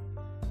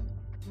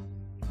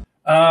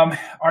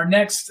 Our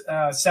next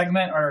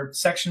segment or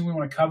section we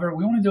want to cover,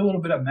 we want to do a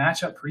little bit of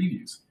matchup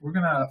previews. We're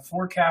going to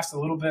forecast a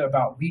little bit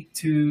about week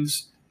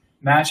 2's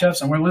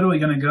matchups, and we're literally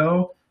going to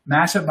go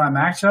matchup by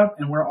matchup,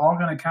 and we're all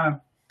going to kind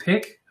of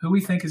pick who we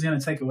think is going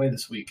to take away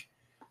this week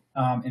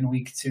in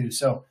week 2.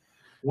 So,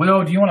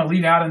 Will, do you want to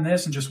lead out in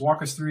this and just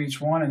walk us through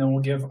each one, and then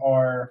we'll give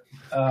our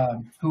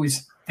who we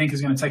think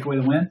is going to take away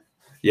the win?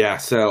 Yeah,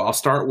 so I'll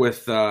start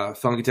with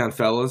Funky Town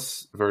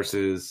Fellas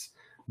versus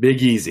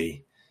Big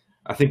Easy.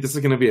 I think this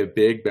is going to be a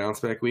big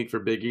bounce back week for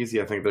Big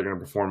Easy. I think they're going to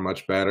perform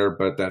much better,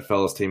 but that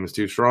Fellas team is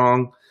too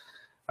strong.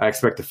 I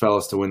expect the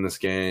fellas to win this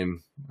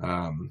game.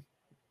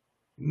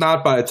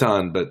 Not by a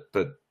ton,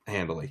 but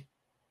handily.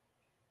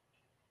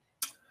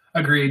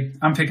 Agreed.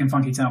 I'm picking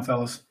Funky Town,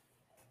 fellas.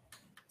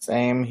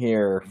 Same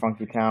here.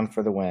 Funky Town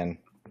for the win.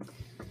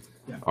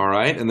 Yeah. All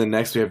right, and then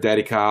next we have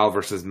Daddy Kyle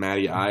versus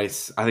Matty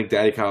Ice. I think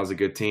Daddy Kyle is a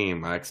good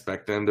team. I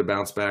expect them to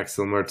bounce back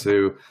similar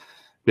to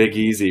Big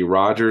Easy.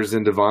 Rogers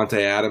and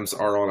Devontae Adams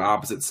are on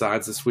opposite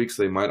sides this week,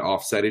 so they might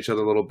offset each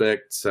other a little bit.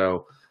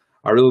 So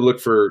I really look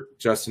for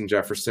Justin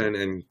Jefferson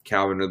and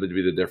Calvin Ridley to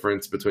be the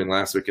difference between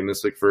last week and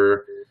this week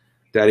for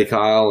Daddy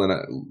Kyle, and I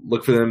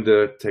look for them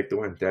to take the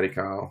win. Daddy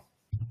Kyle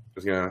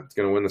is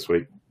gonna win this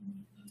week.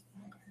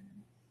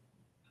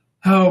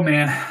 Oh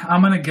man,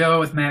 I'm gonna go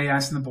with Matty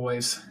Ice and the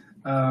boys.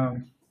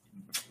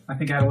 I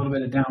think I had a little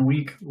bit of down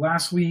week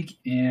last week,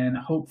 and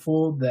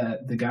hopeful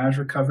that the guys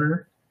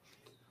recover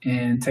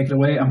and take it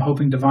away. I'm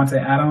hoping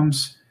Devontae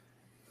Adams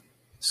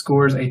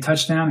scores a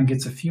touchdown and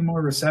gets a few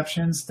more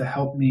receptions to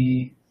help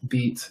me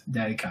beat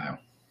Daddy Kyle.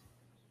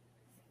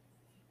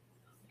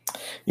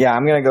 Yeah,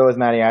 I'm going to go with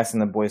Matty Ice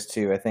and the boys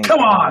too. I think. Come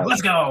on,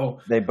 let's go.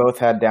 They both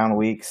had down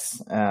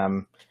weeks.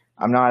 I'm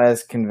not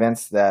as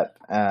convinced that.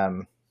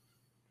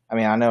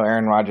 I know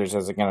Aaron Rodgers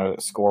isn't going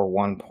to score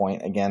 1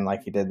 point again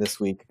like he did this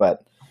week,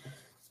 but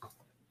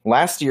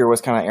last year was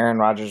kind of Aaron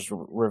Rodgers'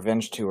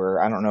 revenge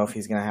tour. I don't know if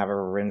he's going to have a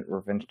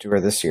revenge tour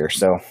this year,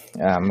 so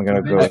I'm going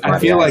to go with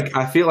Matty Ice.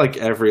 I feel like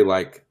every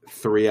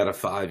 3 out of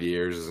 5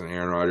 years is an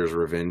Aaron Rodgers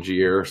revenge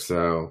year,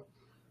 so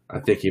I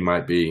think he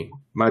might be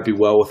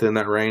well within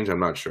that range. I'm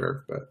not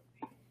sure, but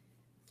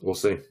we'll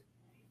see.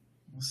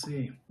 We'll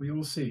see. We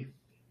will see.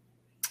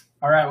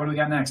 All right, what do we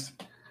got next?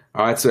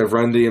 All right, so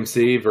Run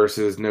DMC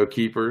versus No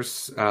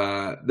Keepers.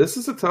 This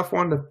is a tough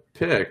one to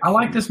pick. I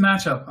like this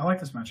matchup.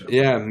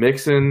 Yeah,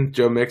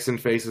 Joe Mixon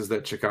faces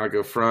that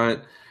Chicago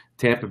front.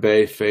 Tampa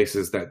Bay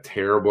faces that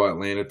terrible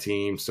Atlanta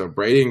team. So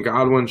Brady and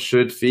Godwin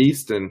should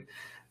feast, and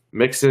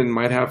Mixon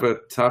might have a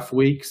tough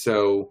week.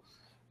 So,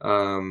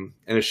 and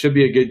it should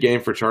be a good game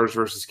for Chargers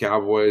versus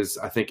Cowboys.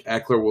 I think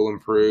Eckler will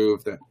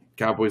improve. That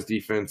Cowboys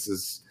defense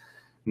is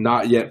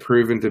not yet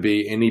proven to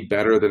be any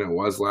better than it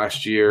was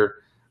last year.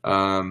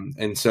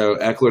 And so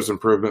Eckler's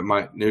improvement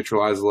might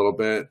neutralize a little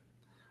bit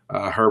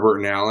Herbert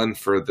and Allen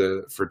for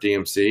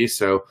DMC.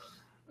 So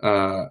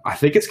I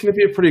think it's going to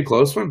be a pretty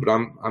close one, but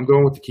I'm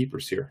going with the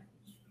keepers here.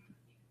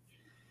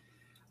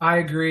 I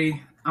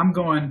agree. I'm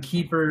going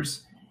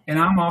keepers, and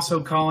I'm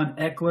also calling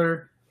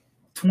Eckler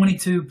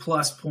 22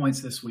 plus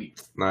points this week.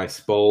 Nice,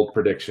 bold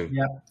prediction.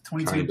 Yep,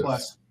 22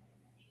 plus.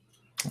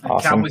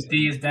 Awesome. Cowboys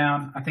D is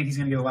down. I think he's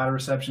going to get a lot of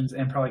receptions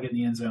and probably get in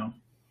the end zone.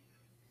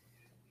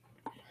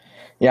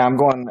 Yeah, I'm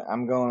going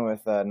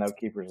with No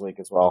Keepers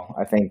League as well.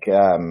 I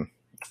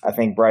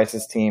think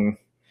Bryce's team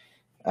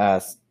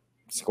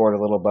scored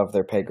a little above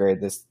their pay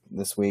grade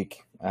this week.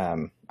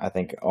 I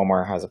think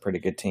Omar has a pretty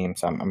good team,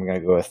 so I'm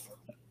going to go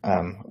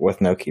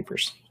with No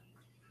Keepers.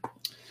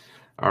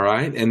 All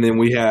right, and then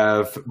we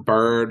have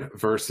Bird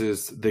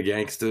versus the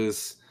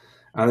Gangstas.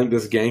 I think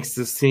this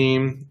Gangstas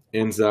team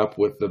ends up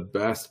with the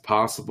best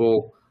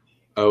possible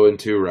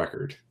 0-2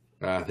 record.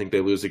 I think they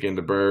lose again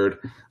to Bird.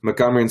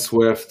 Montgomery and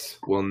Swift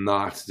will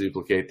not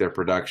duplicate their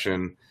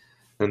production,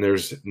 and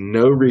there's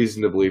no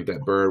reason to believe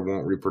that Bird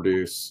won't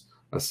reproduce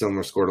a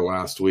similar score to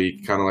last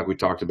week, kind of like we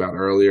talked about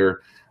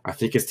earlier. I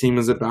think his team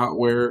is about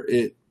where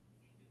it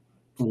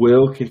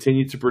will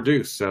continue to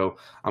produce, so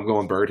I'm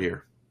going Bird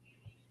here.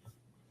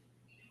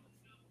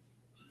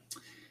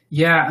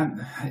 Yeah,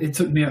 it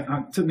took me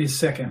a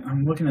second.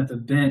 I'm looking at the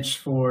bench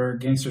for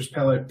Gangsters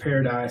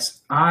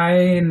Paradise.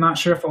 I'm not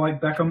sure if I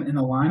like Beckham in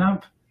the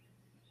lineup.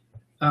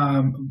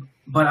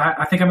 But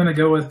I think I'm going to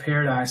go with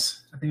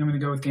Paradise. I think I'm going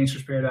to go with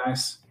Gangsters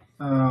Paradise.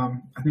 I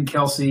think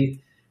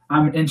Kelsey,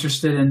 I'm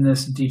interested in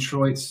this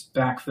Detroit's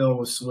backfill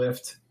with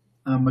Swift.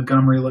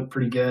 Montgomery looked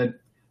pretty good.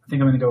 I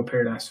think I'm going to go with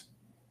Paradise.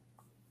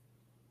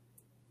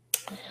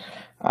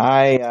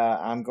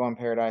 I'm going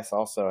Paradise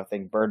also. I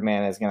think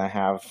Birdman is going to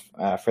have,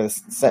 for the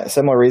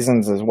similar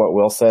reasons as what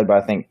Will said, but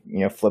I think,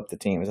 flip the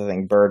teams. I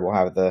think Bird will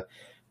have the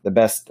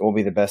best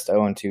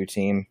 0-2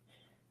 team.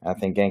 I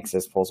think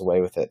Gangstas pulls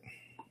away with it.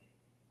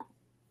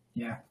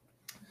 Yeah.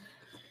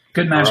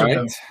 Good matchup,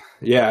 though.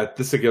 Yeah,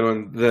 this is a good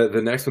one.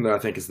 The next one that I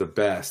think is the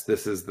best.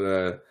 This is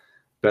the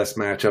best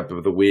matchup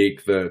of the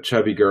week. The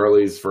Chubby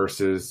Girlies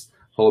versus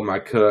Hold My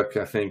Cook.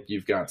 I think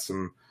you've got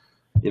some,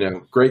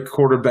 great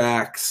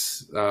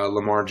quarterbacks.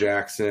 Lamar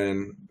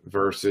Jackson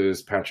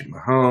versus Patrick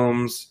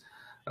Mahomes.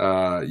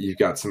 You've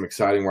got some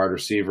exciting wide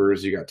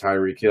receivers. You got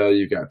Tyreek Hill.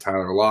 You've got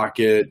Tyler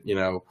Lockett.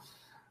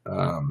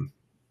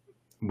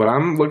 But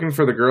I'm looking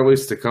for the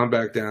Girlies to come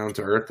back down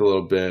to earth a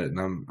little bit, and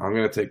I'm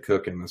going to take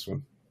Cook in this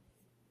one.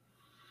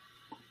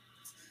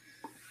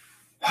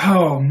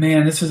 Oh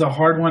man, this is a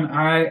hard one.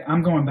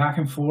 I'm going back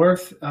and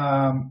forth.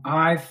 I'm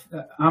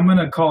going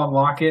to call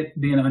Lockett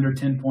being under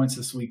 10 points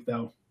this week,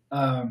 though.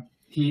 I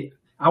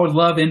would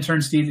love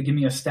intern Steve to give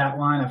me a stat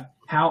line of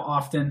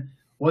how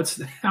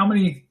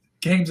many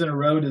games in a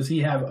row does he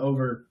have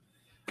over,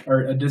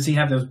 or does he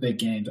have those big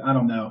games? I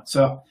don't know.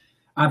 So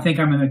I think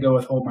I'm going to go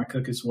with Hold My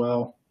Cook as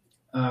well.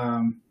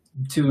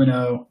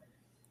 2-0,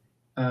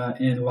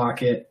 and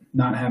Lockett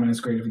not having as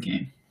great of a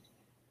game?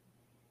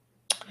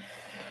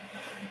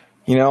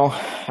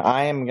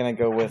 I am going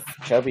to go with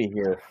Chubby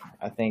here.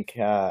 I think,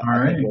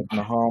 right. think with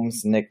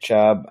Mahomes, Nick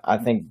Chubb, I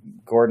think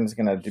Gordon's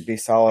going to be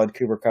solid.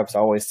 Cooper Kupp's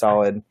always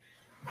solid.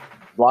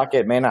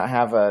 Lockett may not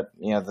have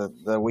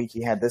the week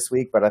he had this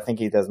week, but I think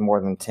he does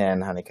more than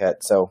 10,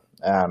 Honeycutt. So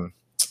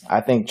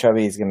I think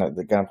Chubby's gonna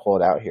pull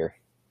it out here.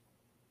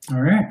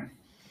 All right.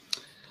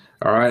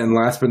 All right, and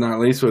last but not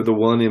least, with the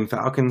Millennium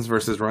Falcons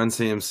versus Run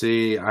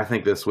CMC, I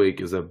think this week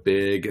is a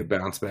big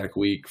bounce back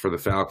week for the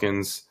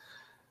Falcons,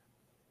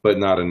 but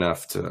not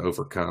enough to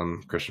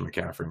overcome Christian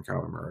McCaffrey and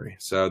Kyler Murray.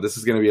 So this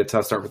is going to be a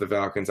tough start for the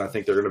Falcons. I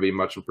think they're going to be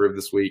much improved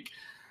this week,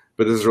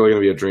 but this is really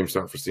going to be a dream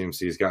start for CMC.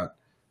 He's got,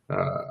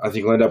 I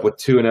think he'll end up with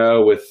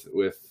 2-0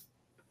 with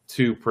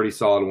two pretty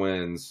solid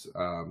wins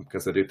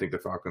because I do think the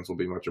Falcons will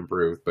be much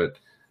improved. But,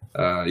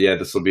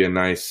 this will be a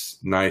nice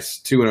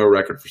 2-0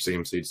 record for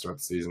CMC to start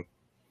the season.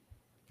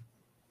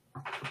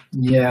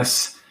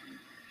 Yes.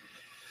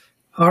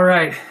 All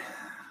right.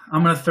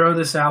 I'm going to throw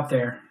this out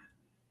there.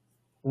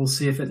 We'll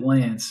see if it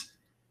lands.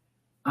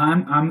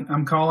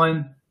 I'm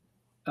calling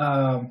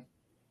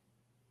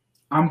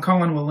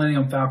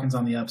Millennium Falcons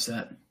on the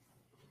upset.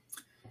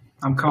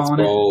 I'm calling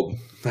That's bold. it.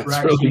 That's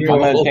right really here.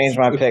 bold. I'm going to change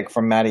my pick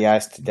from Matty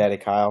Ice to Daddy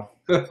Kyle.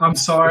 I'm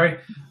sorry,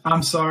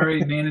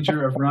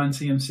 manager of Run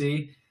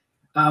CMC,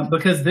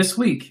 because this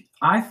week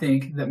I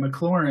think that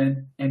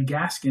McLaurin and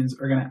Gaskins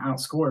are going to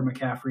outscore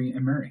McCaffrey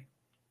and Murray.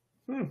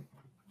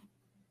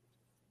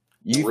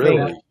 You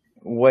Really? think?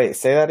 Wait,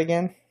 say that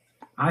again.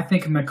 I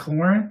think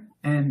McLaurin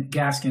and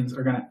Gaskins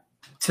are going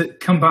to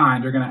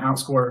combined are going to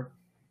outscore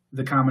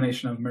the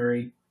combination of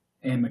Murray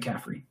and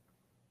McCaffrey.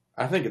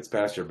 I think it's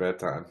past your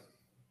bedtime.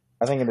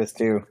 I think it is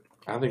too.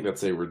 I think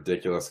that's a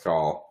ridiculous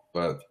call,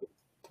 but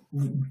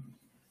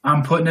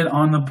I'm putting it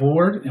on the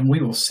board, and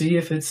we will see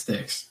if it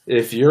sticks.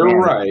 if you're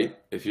right,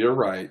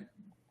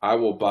 I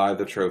will buy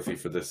the trophy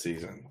for this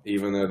season,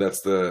 even though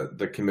that's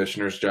the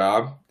commissioner's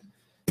job.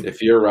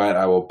 If you're right,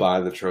 I will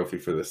buy the trophy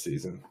for this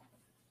season.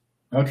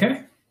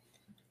 Okay.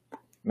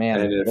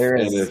 Man,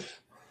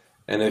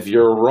 And if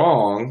you're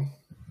wrong,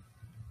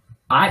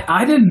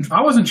 I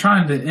wasn't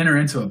trying to enter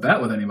into a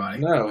bet with anybody.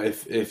 no,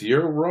 if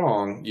you're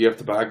wrong, you have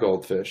to buy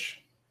goldfish.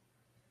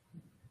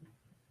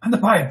 I had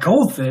to buy a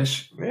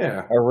goldfish.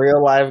 Yeah, a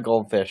real live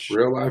goldfish.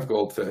 real life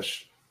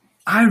goldfish.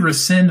 I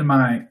rescind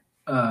my.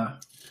 All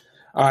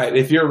right,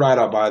 if you're right,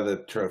 I'll buy the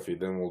trophy.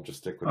 Then we'll just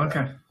stick with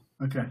that.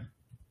 Okay.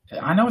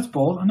 I know it's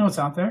bold. I know it's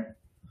out there.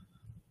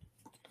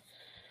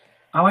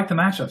 I like the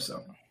matchups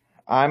though.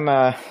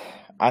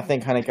 I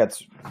think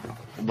Honeycutt's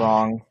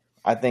wrong.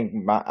 I think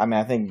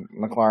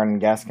McLaurin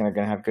and Gaskin are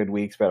going to have good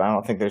weeks, but I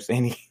don't think there's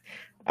any.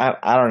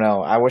 I don't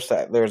know. I wish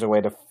that there was a way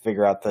to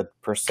figure out the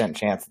percent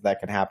chance that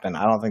could happen.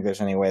 I don't think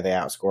there's any way they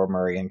outscore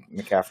Murray and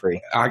McCaffrey.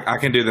 I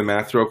can do the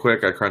math real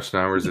quick. I crunched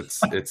numbers. It's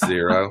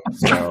 0.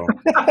 So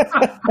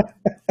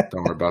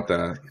don't worry about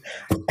that.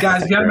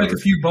 Guys, you got to make a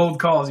few bold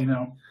calls,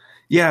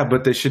 Yeah,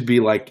 but they should be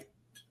like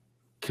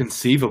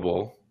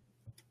conceivable.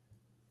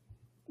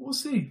 We'll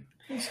see.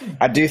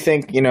 I do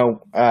think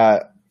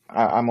I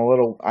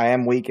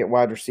am weak at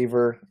wide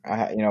receiver.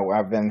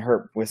 I've been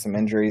hurt with some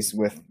injuries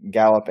with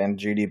Gallup and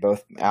Judy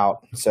both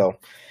out, so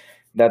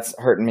that's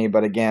hurting me.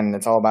 But again,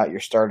 it's all about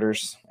your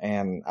starters,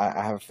 and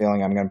I have a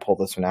feeling I'm going to pull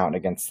this one out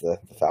against the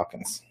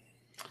Falcons.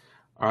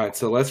 All right,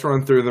 so let's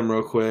run through them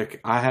real quick.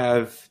 I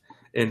have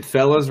in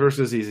fellas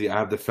versus easy. I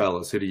have the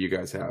fellas. Who do you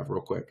guys have,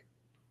 real quick?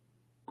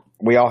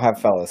 We all have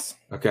fellas.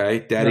 Okay,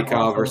 Daddy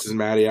Kyle versus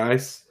Matty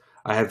Ice.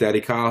 I have Daddy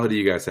Kyle. Who do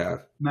you guys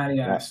have?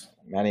 Matty Ice.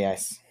 Matty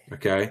Ice.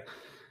 Okay.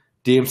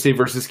 DMC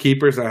versus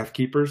keepers. I have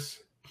keepers.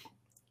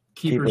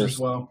 Keepers as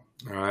well.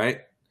 All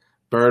right.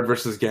 Bird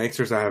versus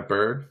gangsters. I have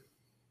Bird.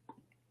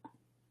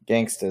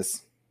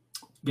 Gangstas.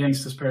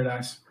 Gangsta's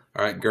Paradise.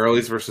 All right.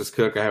 Girlies versus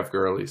Cook. I have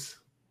Girlies.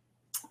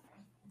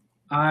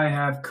 I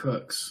have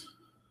Cooks.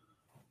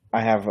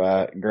 I have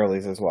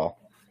Girlies as well.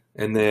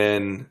 And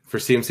then for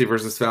CMC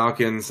versus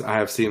Falcons, I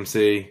have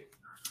CMC.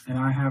 And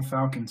I have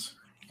Falcons.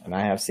 And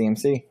I have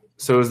CMC.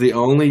 So is the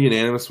only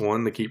unanimous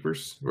one the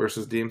keepers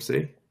versus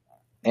DMC?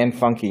 And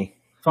Funky.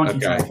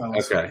 Funky.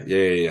 Okay.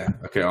 Yeah.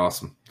 Okay,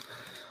 awesome.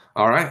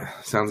 All right.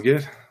 Sounds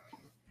good.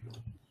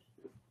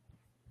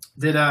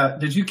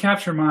 Did you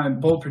capture my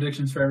bold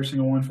predictions for every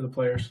single one for the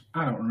players?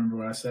 I don't remember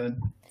what I said.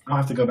 I'll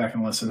have to go back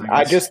and listen.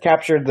 I just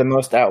captured the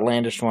most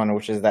outlandish one,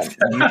 which is that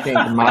you think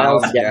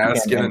Myles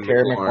Gaskin and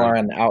Terry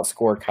McLaurin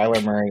outscore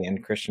Kyler Murray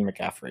and Christian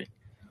McCaffrey.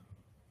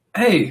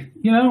 Hey,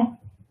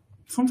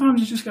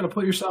 sometimes you just got to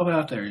put yourself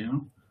out there,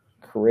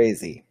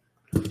 Crazy.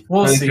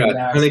 We'll see,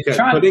 guys.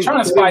 Trying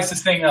to spice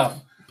this thing up.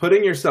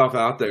 Putting yourself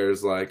out there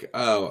is like,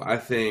 I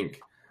think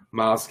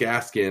Myles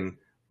Gaskin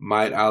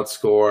might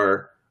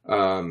outscore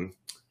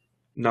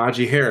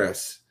Najee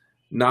Harris.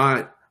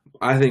 Not,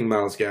 I think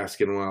Myles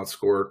Gaskin will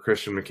outscore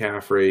Christian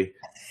McCaffrey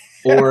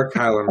or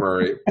Kyler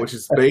Murray, which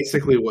is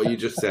basically what you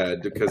just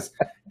said, because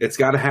it's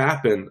got to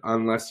happen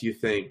unless you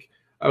think,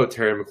 oh,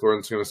 Terry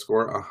McLaurin's going to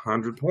score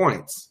 100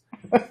 points.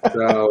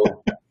 So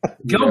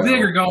go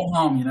big or go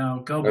home.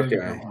 Go big okay.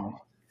 or go home.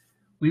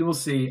 We will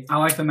see. I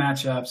like the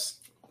matchups.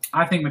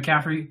 I think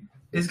McCaffrey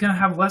is going to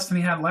have less than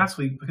he had last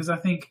week because I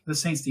think the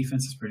Saints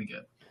defense is pretty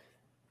good.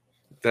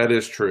 That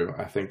is true.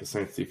 I think the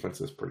Saints defense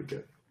is pretty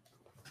good.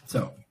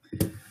 So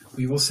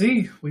we will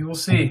see. We will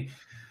see.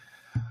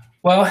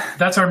 Well,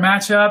 that's our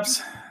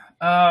matchups.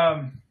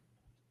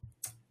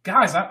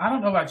 Guys, I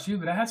don't know about you,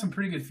 but I had some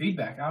pretty good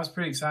feedback. I was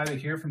pretty excited to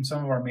hear from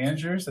some of our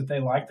managers that they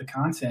liked the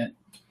content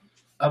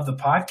of the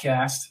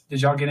podcast.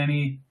 Did y'all get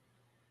any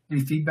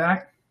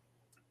feedback?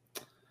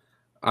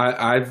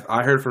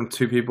 I heard from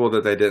 2 people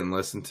that they didn't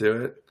listen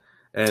to it.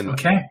 And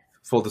okay.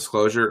 Full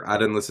disclosure, I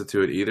didn't listen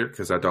to it either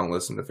because I don't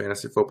listen to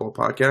fantasy football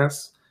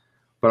podcasts.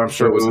 But I'm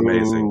sure it was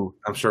amazing.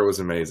 I'm sure it was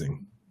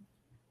amazing.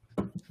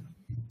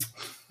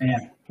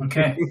 Man,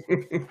 okay.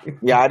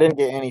 Yeah, I didn't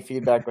get any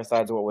feedback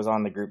besides what was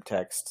on the group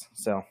text.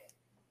 So,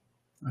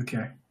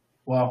 okay.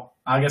 Well,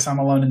 I guess I'm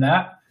alone in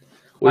that.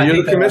 Well,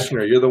 you're the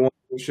commissioner. You're the one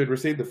who should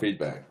receive the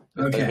feedback.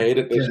 If okay. they hate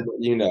it, they should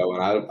let you know,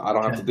 and I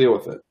don't have to deal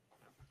with it.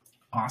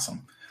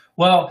 Awesome.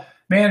 Well,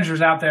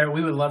 managers out there,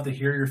 we would love to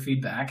hear your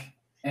feedback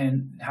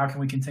and how can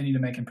we continue to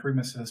make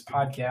improvements to this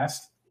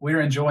podcast. We're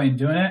enjoying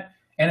doing it,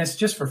 and it's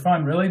just for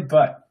fun, really,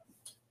 but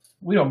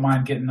we don't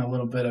mind getting a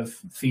little bit of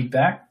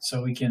feedback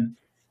so we can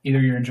either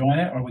you're enjoying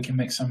it or we can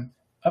make some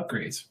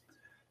upgrades.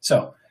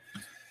 So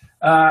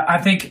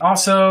I think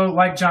also,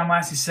 like John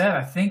Lassie said,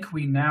 I think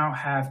we now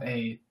have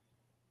a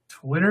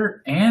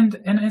Twitter and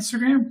an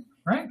Instagram,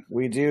 right?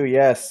 We do,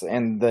 yes,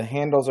 and the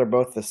handles are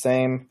both the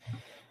same.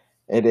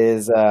 It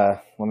is,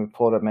 let me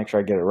pull it up, make sure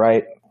I get it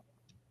right.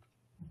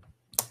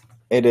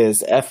 It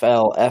is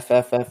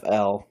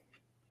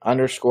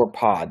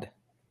FLFFFL_pod.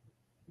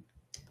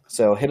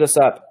 So hit us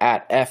up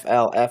at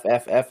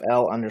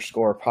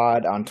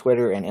FLFFFL_pod on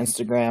Twitter and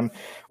Instagram,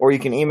 or you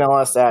can email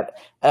us at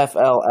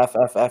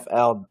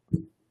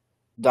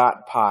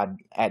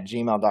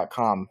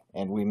FLFFFL.pod@gmail.com.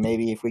 And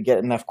maybe if we get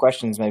enough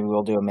questions, maybe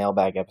we'll do a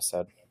mailbag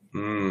episode.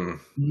 Nice.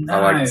 I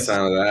like the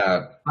sound of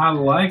that. I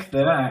like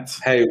that.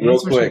 Hey, real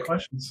quick,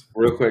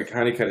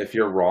 Honeycutt, if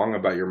you're wrong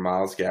about your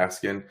Myles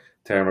Gaskin,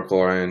 Terry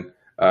McLaurin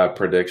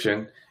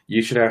prediction,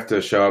 you should have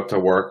to show up to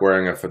work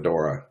wearing a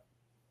fedora.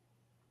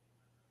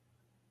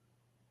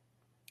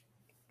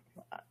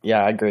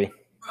 Yeah, I agree.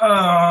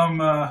 All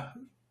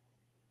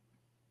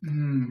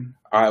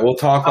right, we'll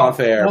talk off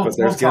air, but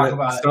there's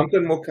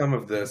something will come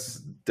of this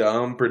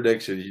dumb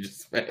prediction you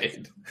just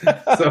made.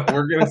 So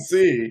we're gonna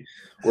see.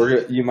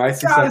 You might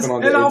see something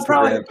on the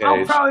Instagram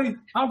page.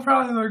 I'll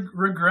probably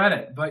regret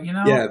it, but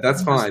Yeah,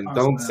 that's fine.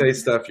 Don't say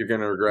stuff you're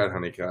gonna regret,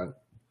 Honeycutt.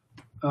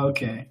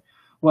 Okay.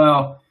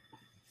 Well,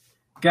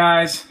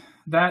 guys,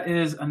 that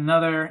is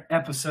another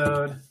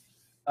episode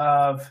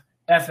of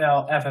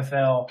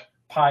FLFFL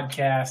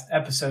podcast,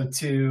 episode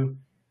 2,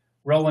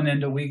 rolling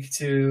into week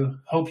 2.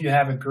 Hope you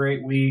have a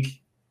great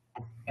week,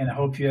 and I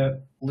hope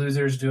you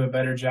losers do a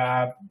better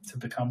job to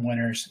become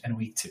winners in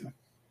week 2.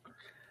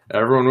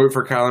 Everyone root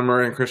for Kyler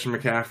Murray and Christian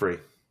McCaffrey.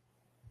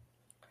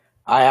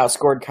 I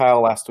outscored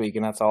Kyle last week,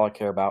 and that's all I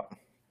care about.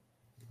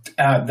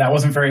 That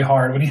wasn't very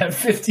hard when he had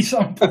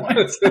 50-some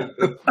points.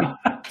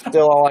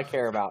 Still all I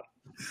care about.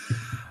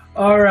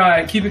 All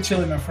right. Keep it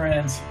chilly, my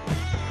friends.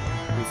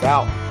 Peace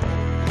out.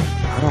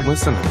 I don't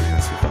listen to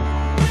fantasy football.